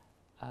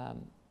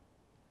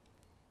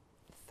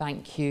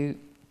 Thank you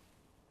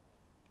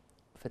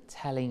for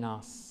telling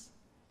us,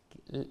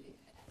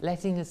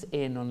 letting us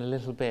in on a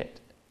little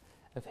bit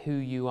of who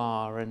you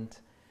are, and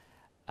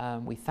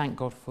we thank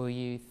God for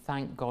you.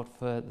 Thank God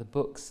for the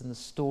books and the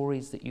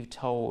stories that you've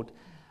told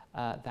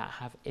that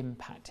have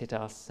impacted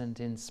us and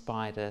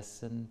inspired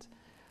us, and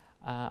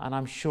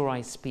I'm sure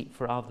I speak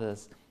for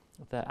others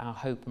that our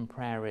hope and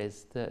prayer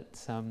is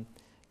that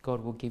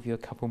God will give you a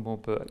couple more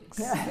books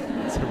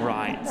to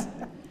write.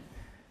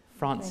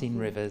 Francine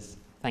Rivers,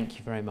 thank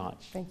you very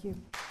much. Thank you.